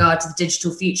with regard to the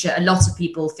digital future. A lot of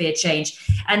people fear change.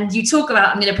 And you talk about,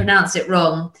 I'm going to pronounce it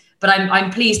wrong, but I'm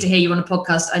pleased to hear you on a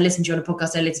podcast. I listened to you on a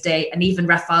podcast earlier today, and even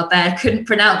Raphael Baer couldn't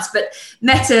pronounce, but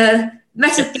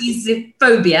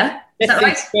metathesiophobia. Is that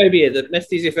right?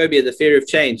 Metathesiophobia, the fear of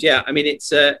change. Yeah, I mean,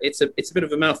 it's a bit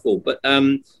of a mouthful, but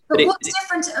what's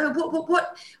different?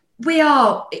 What we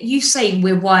are, you say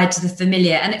we're wired to the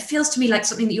familiar, and it feels to me like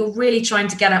something that you're really trying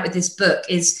to get at with this book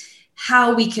is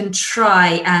how we can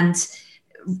try and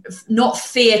not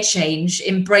fear change,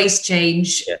 embrace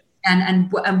change. Yeah.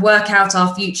 And work out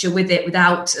our future with it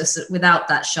without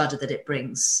that shudder that it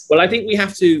brings. Well, I think we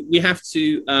have to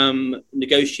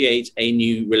negotiate a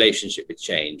new relationship with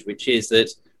change, which is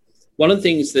that one of the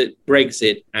things that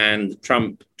Brexit and the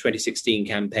Trump 2016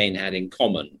 campaign had in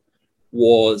common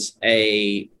was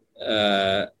a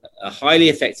highly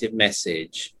effective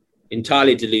message,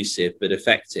 entirely delusive but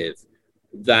effective,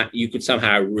 that you could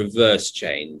somehow reverse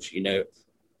change.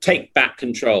 Take back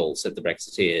control, said the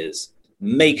Brexiteers.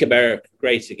 Make America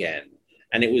great again.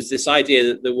 And it was this idea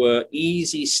that there were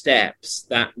easy steps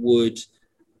that would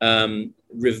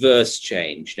reverse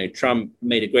change. Trump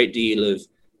made a great deal of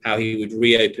how he would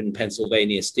reopen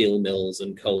Pennsylvania steel mills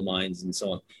and coal mines and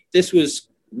so on. This was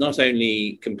not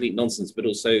only complete nonsense, but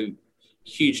also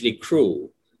hugely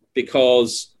cruel,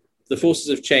 because the forces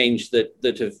of change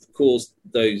that have caused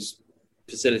those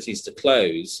facilities to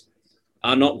close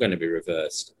are not going to be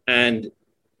reversed. And,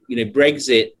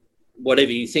 Brexit,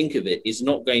 whatever you think of it, is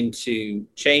not going to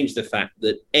change the fact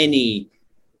that any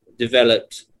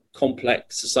developed,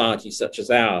 complex society such as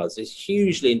ours is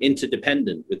hugely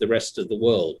interdependent with the rest of the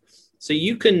world. So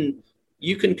you can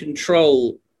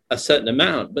control a certain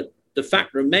amount, but the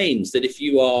fact remains that if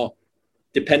you are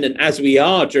dependent, as we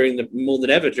are more than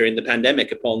ever during the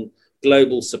pandemic, upon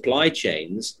global supply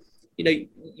chains,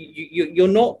 you're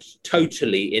not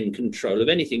totally in control of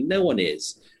anything. No one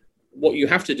is. What you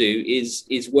have to do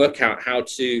is work out how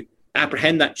to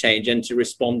apprehend that change and to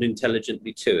respond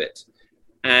intelligently to it.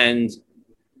 And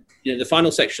the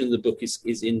final section of the book is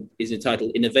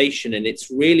entitled Innovation, and it's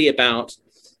really about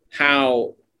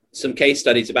how some case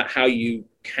studies about how you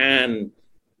can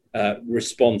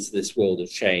respond to this world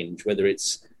of change, whether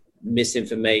it's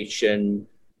misinformation,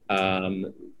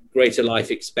 greater life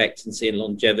expectancy and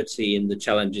longevity, and the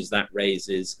challenges that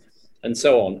raises, and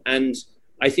so on. And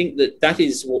I think that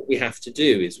is what we have to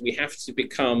do, is we have to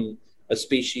become a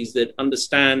species that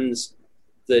understands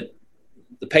that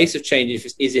the pace of change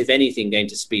is, if anything, going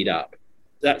to speed up.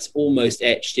 That's almost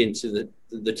etched into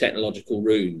the technological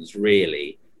runes,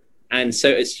 really. And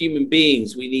so as human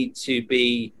beings, we need to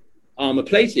be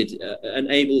armor-plated and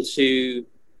able to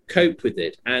cope with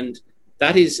it. And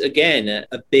that is, again,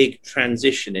 a big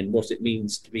transition in what it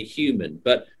means to be human.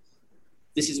 But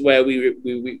this is where we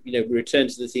return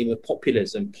to the theme of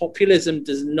populism. Populism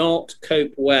does not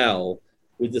cope well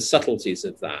with the subtleties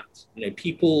of that.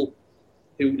 People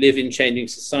who live in changing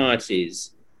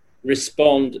societies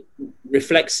respond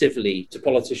reflexively to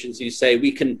politicians who say,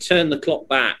 we can turn the clock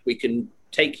back, we can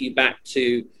take you back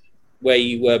to where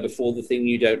you were before the thing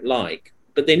you don't like.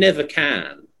 But they never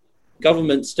can.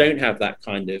 Governments don't have that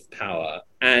kind of power.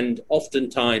 And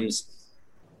oftentimes,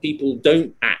 people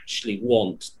don't actually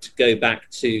want to go back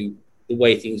to the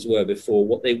way things were before.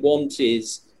 What they want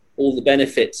is all the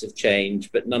benefits of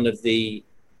change, but none of the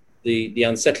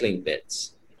unsettling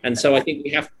bits. And so I think we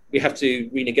have to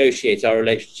renegotiate our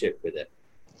relationship with it.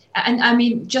 And I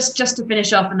mean, just to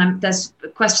finish off, and there's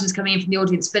questions coming in from the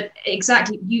audience, but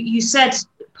exactly, you said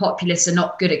populists are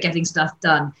not good at getting stuff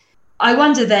done. I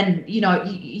wonder then,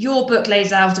 your book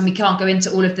lays out, and we can't go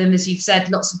into all of them, as you've said,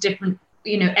 lots of different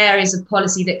areas of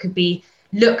policy that could be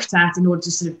looked at in order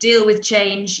to sort of deal with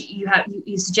change.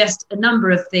 You suggest a number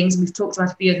of things, and we've talked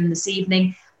about a few of them this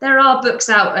evening. There are books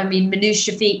out. I mean, Minouche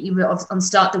Shafik, you were on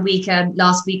Start the Week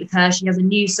last week with her. She has a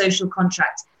new social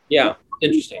contract. Yeah,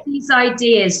 interesting. These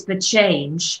ideas for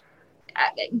change,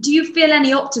 do you feel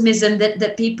any optimism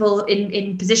that people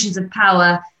in positions of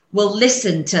power will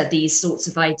listen to these sorts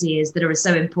of ideas that are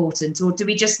so important, or do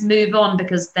we just move on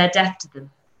because they're deaf to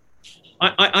them?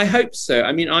 I hope so.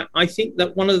 I mean, I think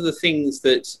that one of the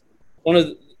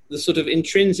sort of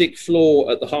intrinsic flaw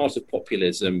at the heart of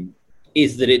populism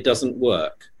is that it doesn't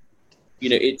work. You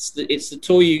know, it's the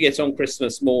toy you get on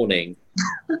Christmas morning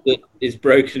that is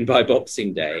broken by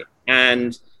Boxing Day,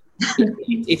 and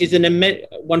it is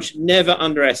one should never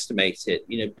underestimate it.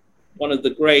 You know, one of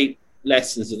the great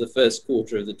lessons of the first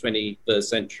quarter of the 21st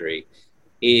century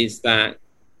is that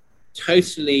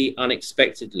totally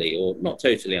unexpectedly, or not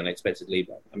totally unexpectedly,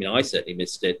 but I mean, I certainly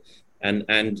missed it, and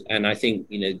I think,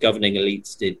 you know, governing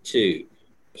elites did too.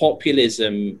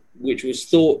 Populism, which was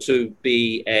thought to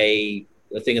be a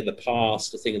thing of the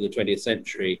past, a thing of the 20th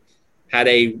century, had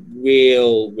a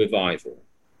real revival,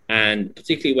 and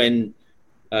particularly when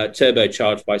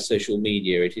turbocharged by social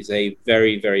media, it is a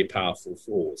very, very powerful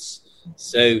force.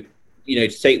 So, you know,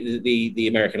 to take the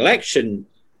American election,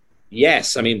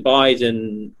 yes, I mean,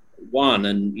 Biden won,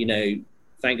 and, you know,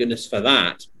 thank goodness for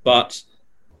that. But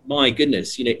my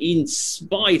goodness, you know, in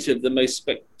spite of the most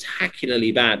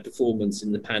spectacularly bad performance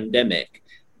in the pandemic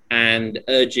and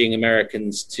urging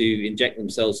Americans to inject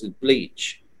themselves with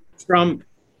bleach, Trump,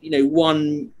 you know,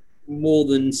 won more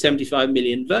than 75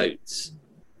 million votes.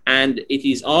 And it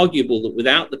is arguable that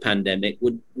without the pandemic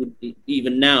would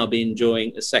even now be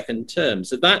enjoying a second term.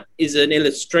 So that is an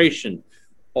illustration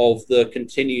of the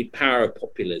continued power of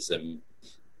populism.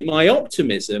 My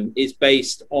optimism is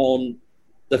based on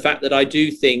the fact that I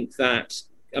do think that,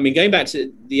 I mean, going back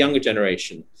to the younger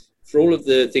generation, for all of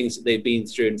the things that they've been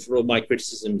through and for all my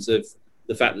criticisms of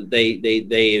the fact that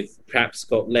they have perhaps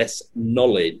got less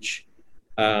knowledge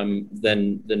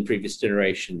than previous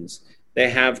generations, they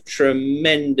have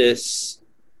tremendous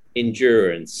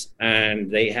endurance and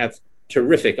they have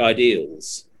terrific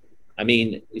ideals. I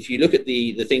mean, if you look at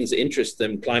the things that interest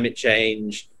them, climate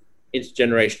change,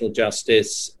 intergenerational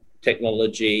justice,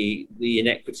 technology, the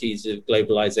inequities of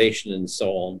globalization and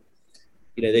so on,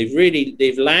 you know,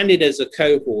 they've landed as a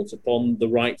cohort upon the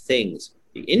right things.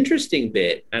 The interesting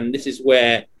bit, and this is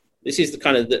the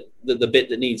kind of the bit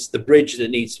that needs, the bridge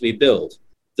that needs to be built.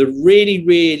 The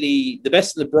really, the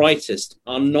best and the brightest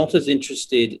are not as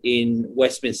interested in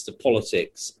Westminster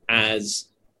politics, as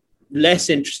less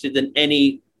interested than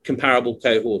any comparable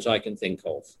cohort I can think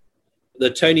of. The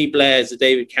Tony Blairs, the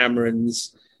David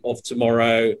Camerons of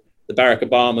tomorrow, the Barack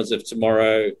Obamas of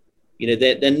tomorrow, you know,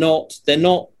 they're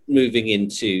not moving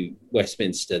into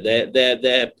Westminster.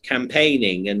 They're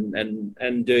campaigning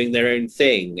and doing their own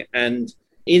thing. And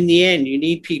in the end, you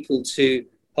need people to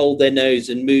hold their nose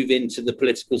and move into the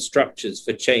political structures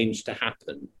for change to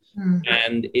happen. Mm.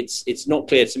 And it's not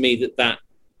clear to me that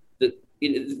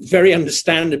very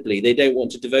understandably, they don't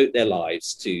want to devote their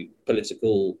lives to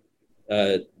political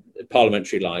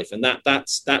parliamentary life. And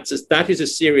that is a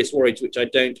serious worry to which I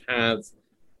don't have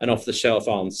an off-the-shelf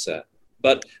answer.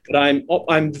 But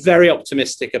I'm very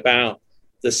optimistic about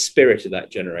the spirit of that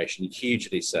generation,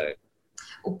 hugely so.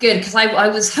 Well, good, because I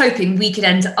was hoping we could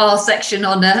end our section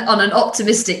on an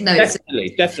optimistic note.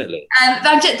 Definitely.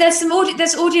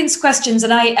 There's audience questions,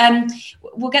 and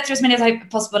we'll get through as many as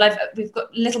possible. We've got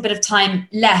a little bit of time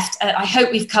left. I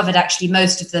hope we've covered actually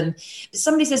most of them. But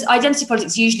somebody says identity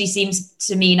politics usually seems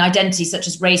to mean identity such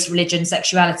as race, religion,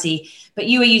 sexuality, but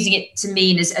you are using it to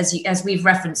mean, as we've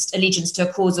referenced, allegiance to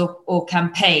a cause or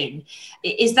campaign.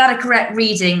 Is that a correct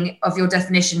reading of your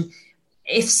definition?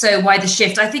 If so, why the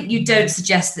shift? I think you don't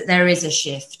suggest that there is a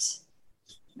shift.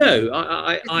 No,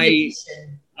 I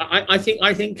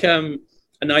think an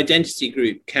identity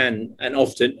group can, and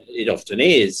often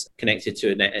is connected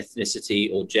to an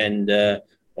ethnicity or gender,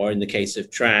 or in the case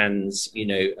of trans, you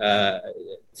know,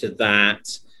 to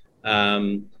that.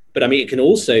 But I mean, it can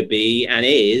also be and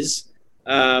is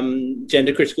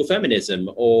gender critical feminism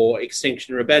or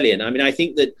Extinction Rebellion. I mean, I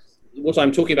think that what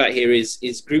I'm talking about here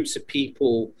is groups of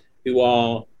people who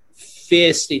are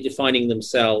fiercely defining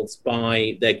themselves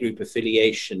by their group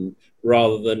affiliation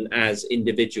rather than as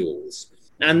individuals.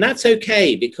 And that's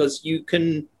okay, because you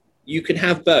can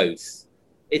have both.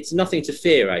 It's nothing to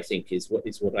fear, I think, is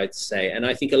what I'd say. And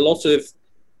I think a lot of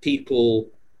people,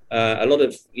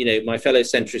 you know, my fellow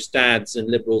centrist dads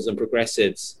and liberals and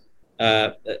progressives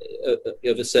of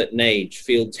a certain age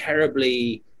feel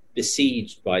terribly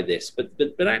besieged by this.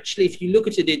 But actually, if you look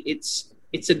at it,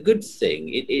 it's a good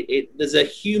thing. There's a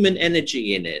human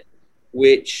energy in it,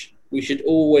 which we should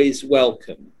always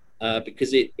welcome,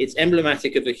 because it's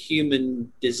emblematic of a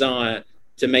human desire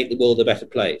to make the world a better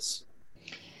place.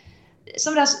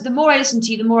 someone else, the more I listen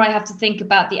to you, the more I have to think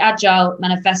about the Agile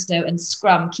Manifesto and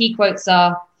Scrum. Key quotes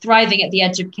are thriving at the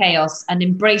edge of chaos and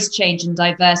embrace change and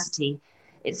diversity.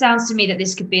 It sounds to me that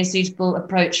this could be a suitable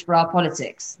approach for our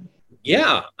politics.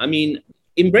 Yeah, I mean,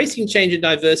 embracing change and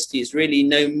diversity is really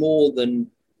no more than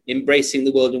embracing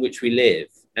the world in which we live.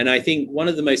 And I think one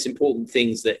of the most important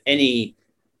things that any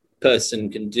person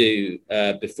can do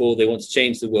before they want to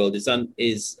change the world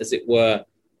is, as it were,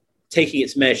 taking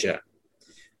its measure.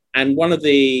 And one of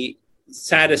the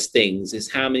saddest things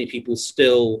is how many people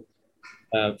still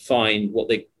find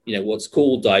what's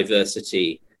called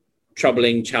diversity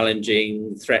troubling,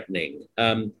 challenging, threatening.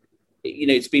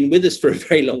 It's been with us for a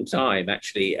very long time,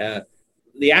 actually.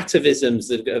 The atavisms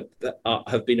that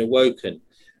have been awoken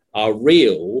are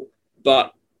real,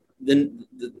 but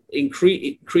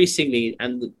increasingly,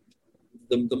 and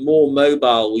the more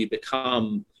mobile we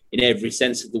become in every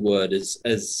sense of the word as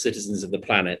citizens of the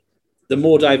planet, the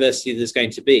more diversity there's going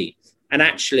to be. And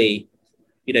actually,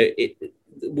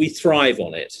 we thrive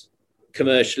on it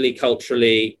commercially,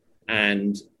 culturally,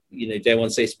 and dare one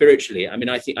say spiritually. I mean,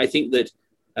 I think that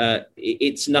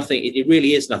it's nothing. It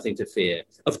really is nothing to fear.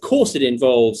 Of course, it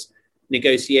involves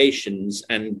negotiations,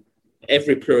 and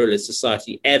every pluralist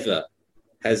society ever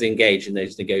has engaged in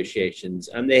those negotiations,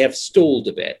 and they have stalled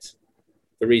a bit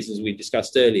for reasons we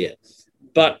discussed earlier.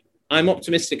 But I'm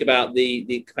optimistic about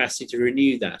the capacity to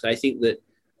renew that. I think that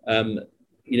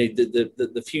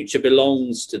the future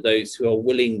belongs to those who are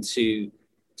willing to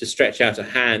stretch out a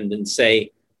hand and say,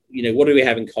 what do we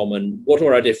have in common? What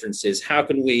are our differences? How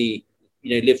can we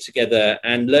live together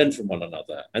and learn from one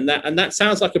another? And that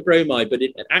sounds like a bromide, but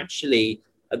it actually,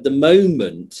 at the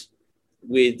moment,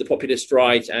 with the populist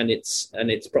right and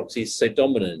its proxies so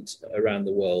dominant around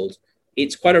the world,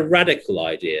 it's quite a radical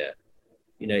idea.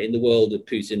 In the world of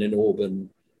Putin and Orban,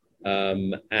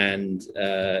 and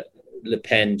Le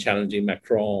Pen challenging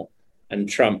Macron, and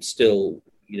Trump still,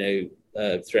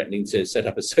 threatening to set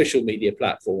up a social media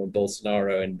platform, and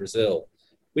Bolsonaro in Brazil.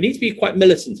 We need to be quite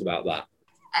militant about that.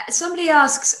 Somebody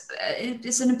asks,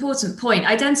 it's an important point.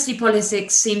 Identity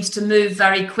politics seems to move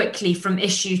very quickly from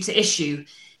issue to issue.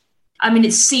 I mean,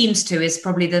 it seems to is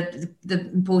probably the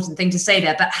important thing to say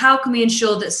there. But how can we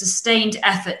ensure that sustained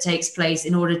effort takes place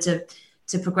in order to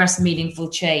progress meaningful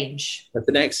change? That's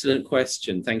an excellent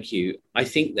question. Thank you. I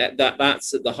think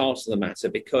that's at the heart of the matter,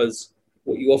 because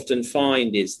what you often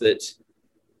find is that,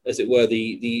 as it were,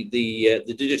 the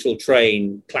digital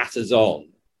train clatters on,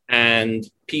 and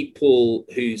people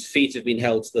whose feet have been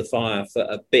held to the fire for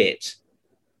a bit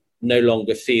no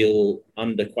longer feel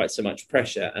under quite so much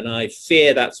pressure. And I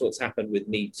fear that's what's happened with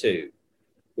Me Too,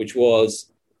 which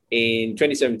was in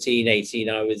 2017-18.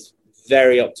 I was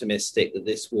very optimistic that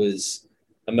this was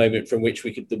a moment from which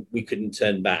we couldn't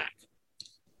turn back.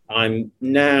 I'm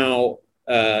now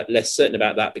less certain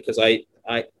about that, because I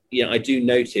do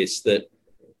notice that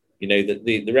that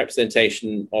the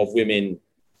representation of women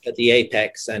at the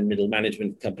apex and middle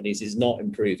management companies is not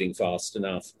improving fast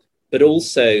enough. But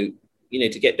also,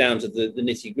 to get down to the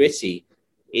nitty gritty,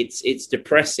 it's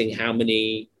depressing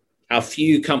how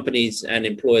few companies and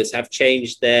employers have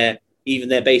changed even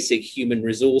their basic human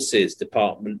resources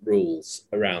department rules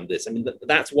around this. I mean,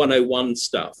 that's 101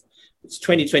 stuff. It's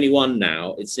 2021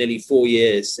 now. It's nearly 4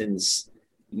 years since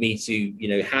Me Too,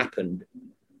 happened.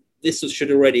 This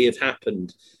should already have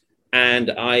happened.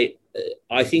 And I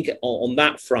think on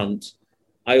that front,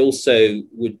 I also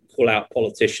would call out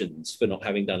politicians for not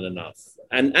having done enough.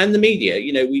 And the media,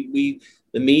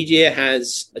 the media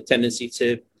has a tendency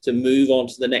to move on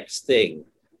to the next thing,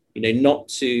 not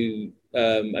to,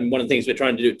 and one of the things we're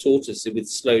trying to do at Tortoise with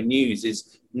Slow News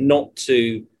is not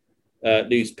to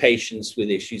lose patience with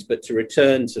issues, but to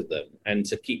return to them and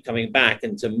to keep coming back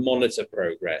and to monitor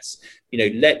progress.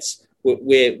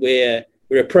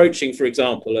 We're approaching, for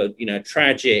example, a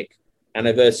tragic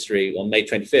anniversary on May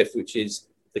 25th, which is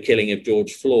the killing of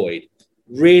George Floyd.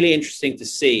 Really interesting to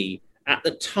see. At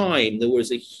the time, there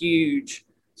was a huge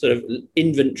sort of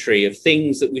inventory of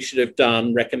things that we should have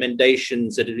done,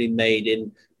 recommendations that had been made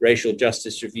in racial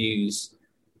justice reviews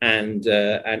and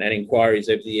inquiries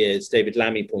over the years. David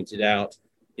Lammy pointed out,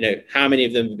 how many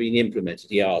of them have been implemented,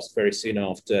 he asked, very soon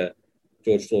after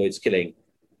George Floyd's killing.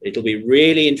 It'll be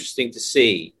really interesting to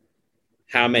see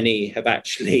how many have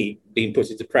actually been put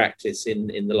into practice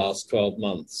in the last 12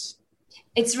 months.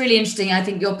 It's really interesting. I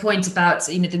think your point about,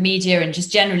 the media and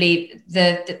just generally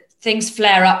the things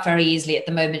flare up very easily at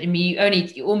the moment. I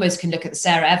mean, you almost can look at the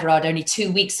Sarah Everard only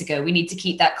 2 weeks ago. We need to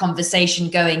keep that conversation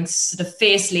going sort of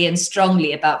fiercely and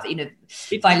strongly about,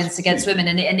 violence against women,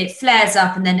 and it flares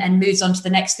up and moves on to the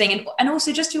next thing. And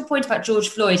also just your point about George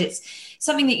Floyd, it's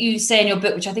something that you say in your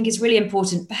book, which I think is really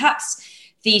important. Perhaps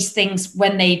these things,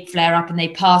 when they flare up and they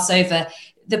pass over,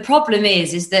 the problem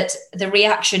is that the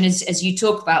reaction is, as you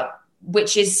talk about,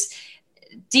 which is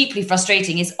deeply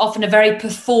frustrating, is often a very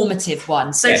performative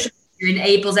one. Social media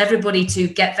enables everybody to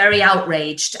get very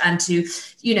outraged and to,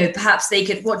 perhaps they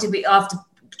could, after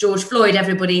George Floyd,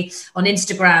 everybody on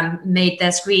Instagram made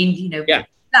their screen,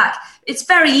 back. It's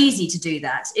very easy to do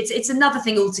that. It's another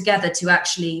thing altogether to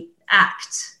actually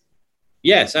act.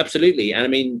 Yes, absolutely. And I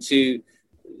mean, the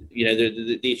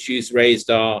issues raised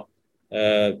are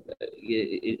in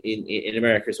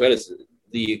America as well as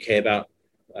the UK about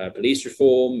police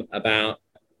reform, about,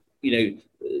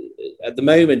 at the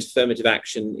moment, affirmative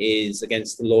action is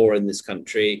against the law in this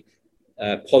country.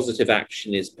 Positive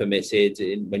action is permitted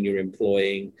when you're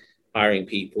hiring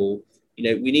people.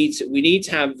 We need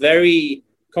to have very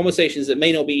conversations that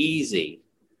may not be easy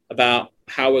about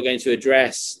how we're going to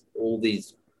address all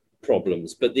these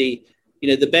problems. But the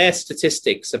bare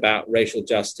statistics about racial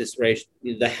justice,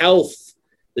 the health,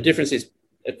 the differences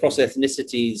across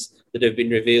ethnicities that have been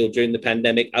revealed during the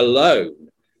pandemic alone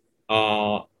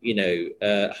are,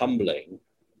 humbling.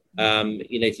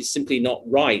 It is simply not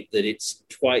right that it's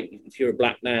if you're a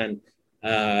black man,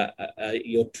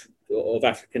 you're of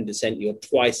African descent, you're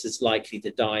twice as likely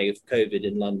to die of COVID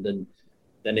in London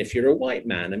than if you're a white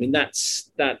man. I mean,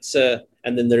 that's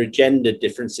and then there are gender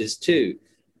differences too.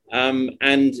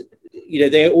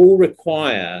 They all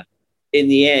require, in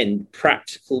the end,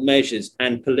 practical measures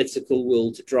and political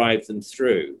will to drive them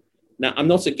through. Now, I'm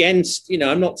not against,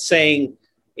 I'm not saying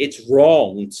it's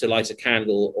wrong to light a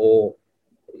candle or,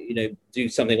 do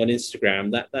something on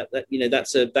Instagram.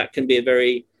 That can be a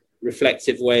very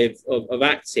reflective way of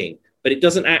acting, but it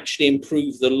doesn't actually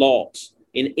improve the lot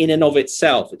in and of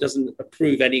itself. It doesn't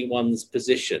improve anyone's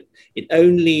position. It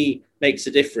only makes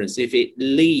a difference if it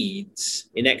leads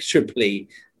inexorably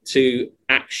to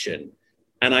action.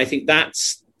 And I think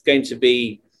that's going to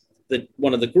be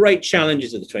one of the great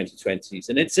challenges of the 2020s.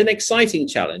 And it's an exciting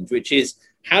challenge, which is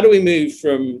how do we move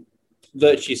from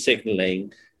virtue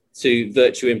signaling to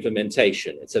virtue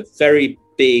implementation? It's a very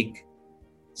big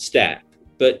step,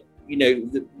 but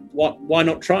why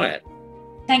not try it?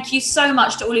 Thank you so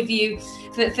much to all of you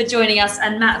for joining us.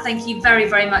 And Matt, thank you very,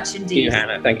 very much indeed. Thank you,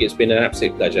 Hannah. Thank you. It's been an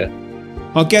absolute pleasure.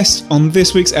 Our guest on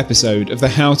this week's episode of the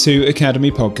How To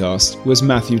Academy podcast was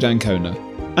Matthew d'Ancona,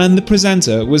 and the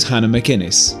presenter was Hannah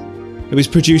McInnes. It was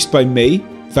produced by me,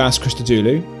 Vas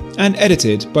Christodoulou, and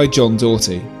edited by John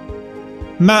Doughty.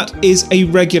 Matt is a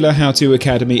regular How To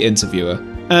Academy interviewer,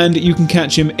 and you can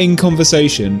catch him in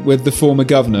conversation with the former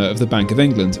Governor of the Bank of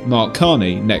England, Mark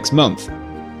Carney, next month.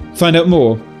 Find out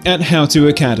more at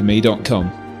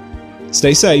howtoacademy.com.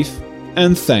 Stay safe,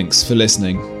 and thanks for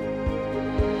listening.